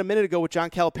what I said a minute ago with John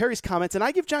Calipari's comments, and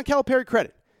I give John Calipari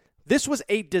credit. This was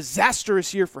a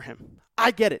disastrous year for him.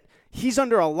 I get it. He's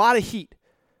under a lot of heat.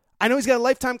 I know he's got a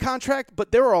lifetime contract,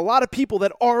 but there are a lot of people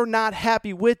that are not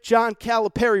happy with John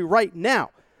Calipari right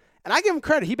now. And I give him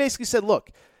credit. He basically said,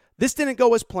 look, this didn't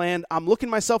go as planned. I'm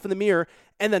looking myself in the mirror.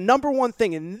 And the number one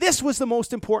thing, and this was the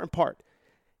most important part,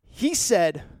 he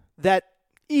said that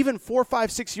even 4,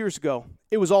 5, 6 years ago,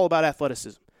 it was all about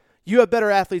athleticism. You have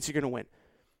better athletes, you're going to win.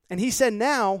 And he said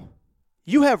now,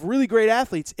 you have really great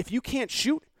athletes. If you can't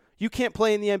shoot, you can't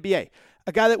play in the NBA.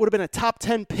 A guy that would have been a top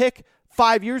 10 pick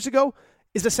 5 years ago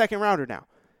is a second rounder now.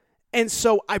 And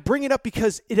so I bring it up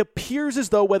because it appears as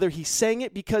though whether he's saying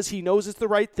it because he knows it's the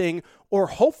right thing or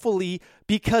hopefully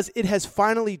because it has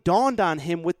finally dawned on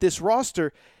him with this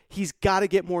roster, he's got to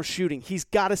get more shooting. He's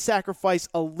got to sacrifice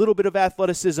a little bit of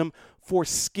athleticism for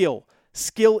skill.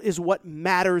 Skill is what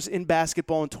matters in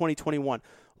basketball in 2021.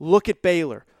 Look at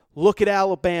Baylor. Look at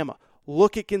Alabama.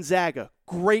 Look at Gonzaga.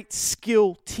 Great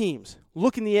skill teams.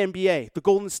 Look in the NBA, the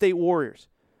Golden State Warriors.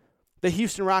 The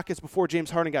Houston Rockets before James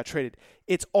Harden got traded.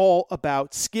 It's all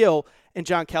about skill, and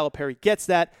John Calipari gets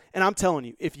that. And I'm telling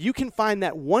you, if you can find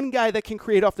that one guy that can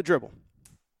create off the dribble,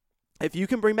 if you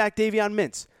can bring back Davion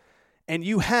Mintz, and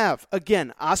you have,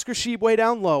 again, Oscar Tshiebwe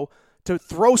down low to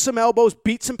throw some elbows,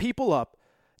 beat some people up,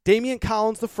 Damian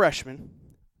Collins, the freshman,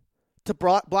 to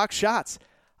block shots,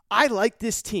 I like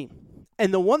this team.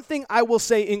 And the one thing I will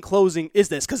say in closing is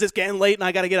this, because it's getting late and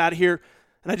I got to get out of here.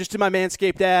 And I just did my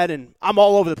Manscaped ad, and I'm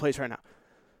all over the place right now.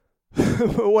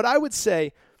 What I would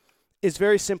say is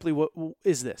very simply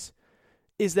is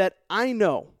that I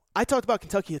know, I talked about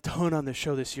Kentucky a ton on this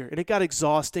show this year, and it got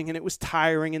exhausting, and it was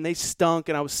tiring, and they stunk,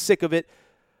 and I was sick of it.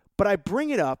 But I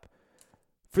bring it up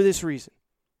for this reason.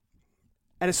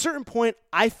 At a certain point,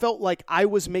 I felt like I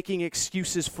was making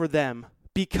excuses for them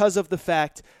because of the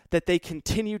fact that they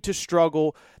continued to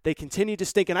struggle, they continued to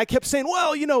stink. And I kept saying,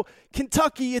 well, you know,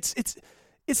 Kentucky, it's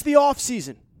the off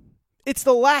season. It's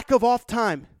the lack of off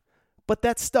time. But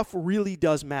that stuff really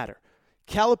does matter.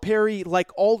 Calipari,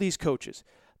 like all these coaches,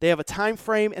 they have a time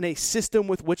frame and a system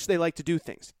with which they like to do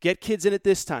things. Get kids in at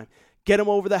this time. Get them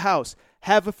over the house.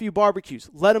 have a few barbecues,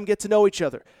 let them get to know each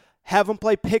other, have them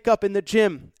play pickup in the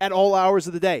gym at all hours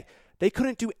of the day. They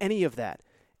couldn't do any of that.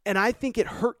 And I think it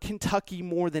hurt Kentucky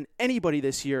more than anybody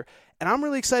this year. And I'm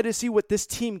really excited to see what this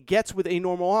team gets with a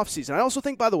normal offseason. I also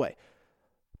think, by the way,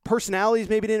 personalities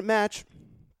maybe didn't match.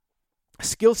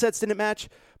 Skill sets didn't match.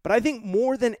 But I think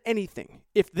more than anything,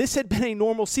 if this had been a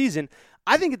normal season,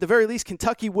 I think at the very least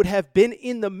Kentucky would have been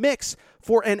in the mix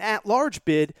for an at-large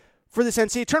bid for this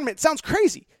NCAA tournament. It sounds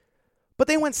crazy. But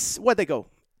they went,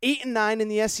 8-9 in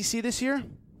the SEC this year?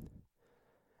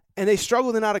 And they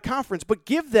struggled in out-of-conference. But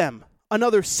give them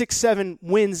another 6-7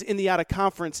 wins in the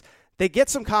out-of-conference. They get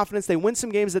some confidence. They win some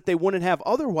games that they wouldn't have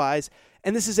otherwise.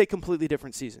 And this is a completely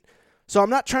different season. So I'm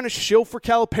not trying to shill for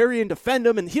Calipari and defend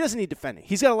him, and he doesn't need defending.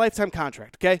 He's got a lifetime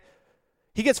contract, okay?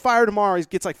 He gets fired tomorrow, he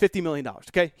gets like $50 million,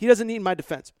 okay? He doesn't need my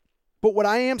defense. But what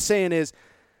I am saying is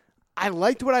I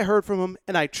liked what I heard from him,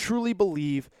 and I truly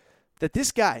believe that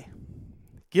this guy,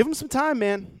 give him some time,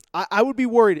 man. I would be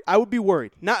worried.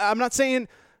 I'm not saying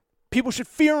people should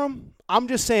fear him. I'm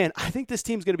just saying I think this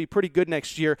team's going to be pretty good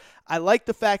next year. I like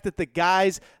the fact that the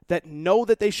guys that know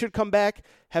that they should come back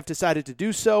have decided to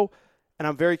do so. And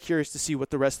I'm very curious to see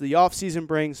what the rest of the offseason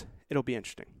brings. It'll be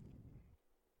interesting.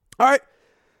 All right.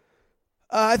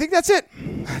 I think that's it.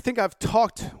 I think I've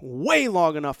talked way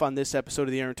long enough on this episode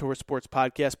of the Aaron Torres Sports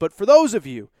Podcast. But for those of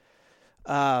you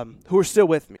who are still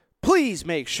with me, please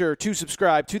make sure to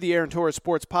subscribe to the Aaron Torres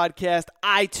Sports Podcast,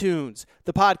 iTunes,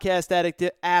 the Podcast Addict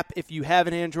app. If you have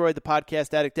an Android, the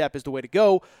Podcast Addict app is the way to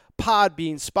go.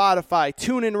 Podbean, Spotify,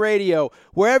 TuneIn Radio,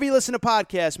 wherever you listen to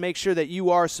podcasts, make sure that you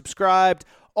are subscribed.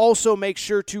 Also, make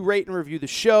sure to rate and review the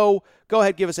show. Go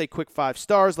ahead, give us a quick 5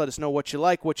 stars. Let us know what you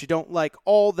like, what you don't like,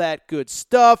 all that good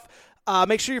stuff.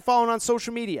 Make sure you're following on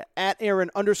social media, at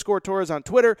Aaron_Torres on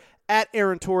Twitter, at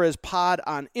Aaron Torres Pod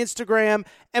on Instagram.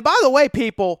 And by the way,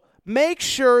 people, make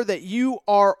sure that you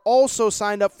are also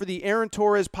signed up for the Aaron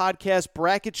Torres Podcast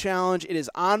Bracket Challenge. It is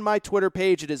on my Twitter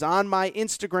page. It is on my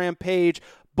Instagram page.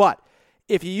 But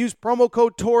if you use promo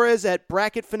code Torres at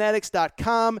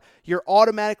bracketfanatics.com, you're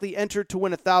automatically entered to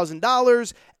win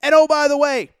 $1,000. And oh, by the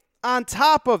way, on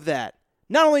top of that,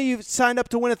 not only you've signed up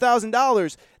to win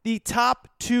 $1,000, the top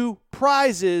 2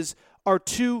 prizes are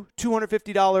 2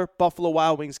 $250 Buffalo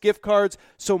Wild Wings gift cards.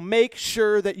 So make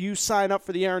sure that you sign up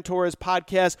for the Aaron Torres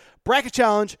Podcast Bracket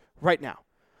Challenge right now.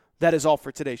 That is all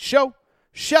for today's show.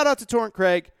 Shout out to Torrent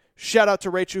Craig. Shout out to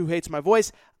Rachel, who hates my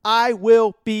voice. I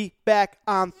will be back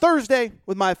on Thursday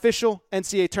with my official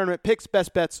NCAA tournament picks,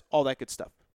 best bets, all that good stuff.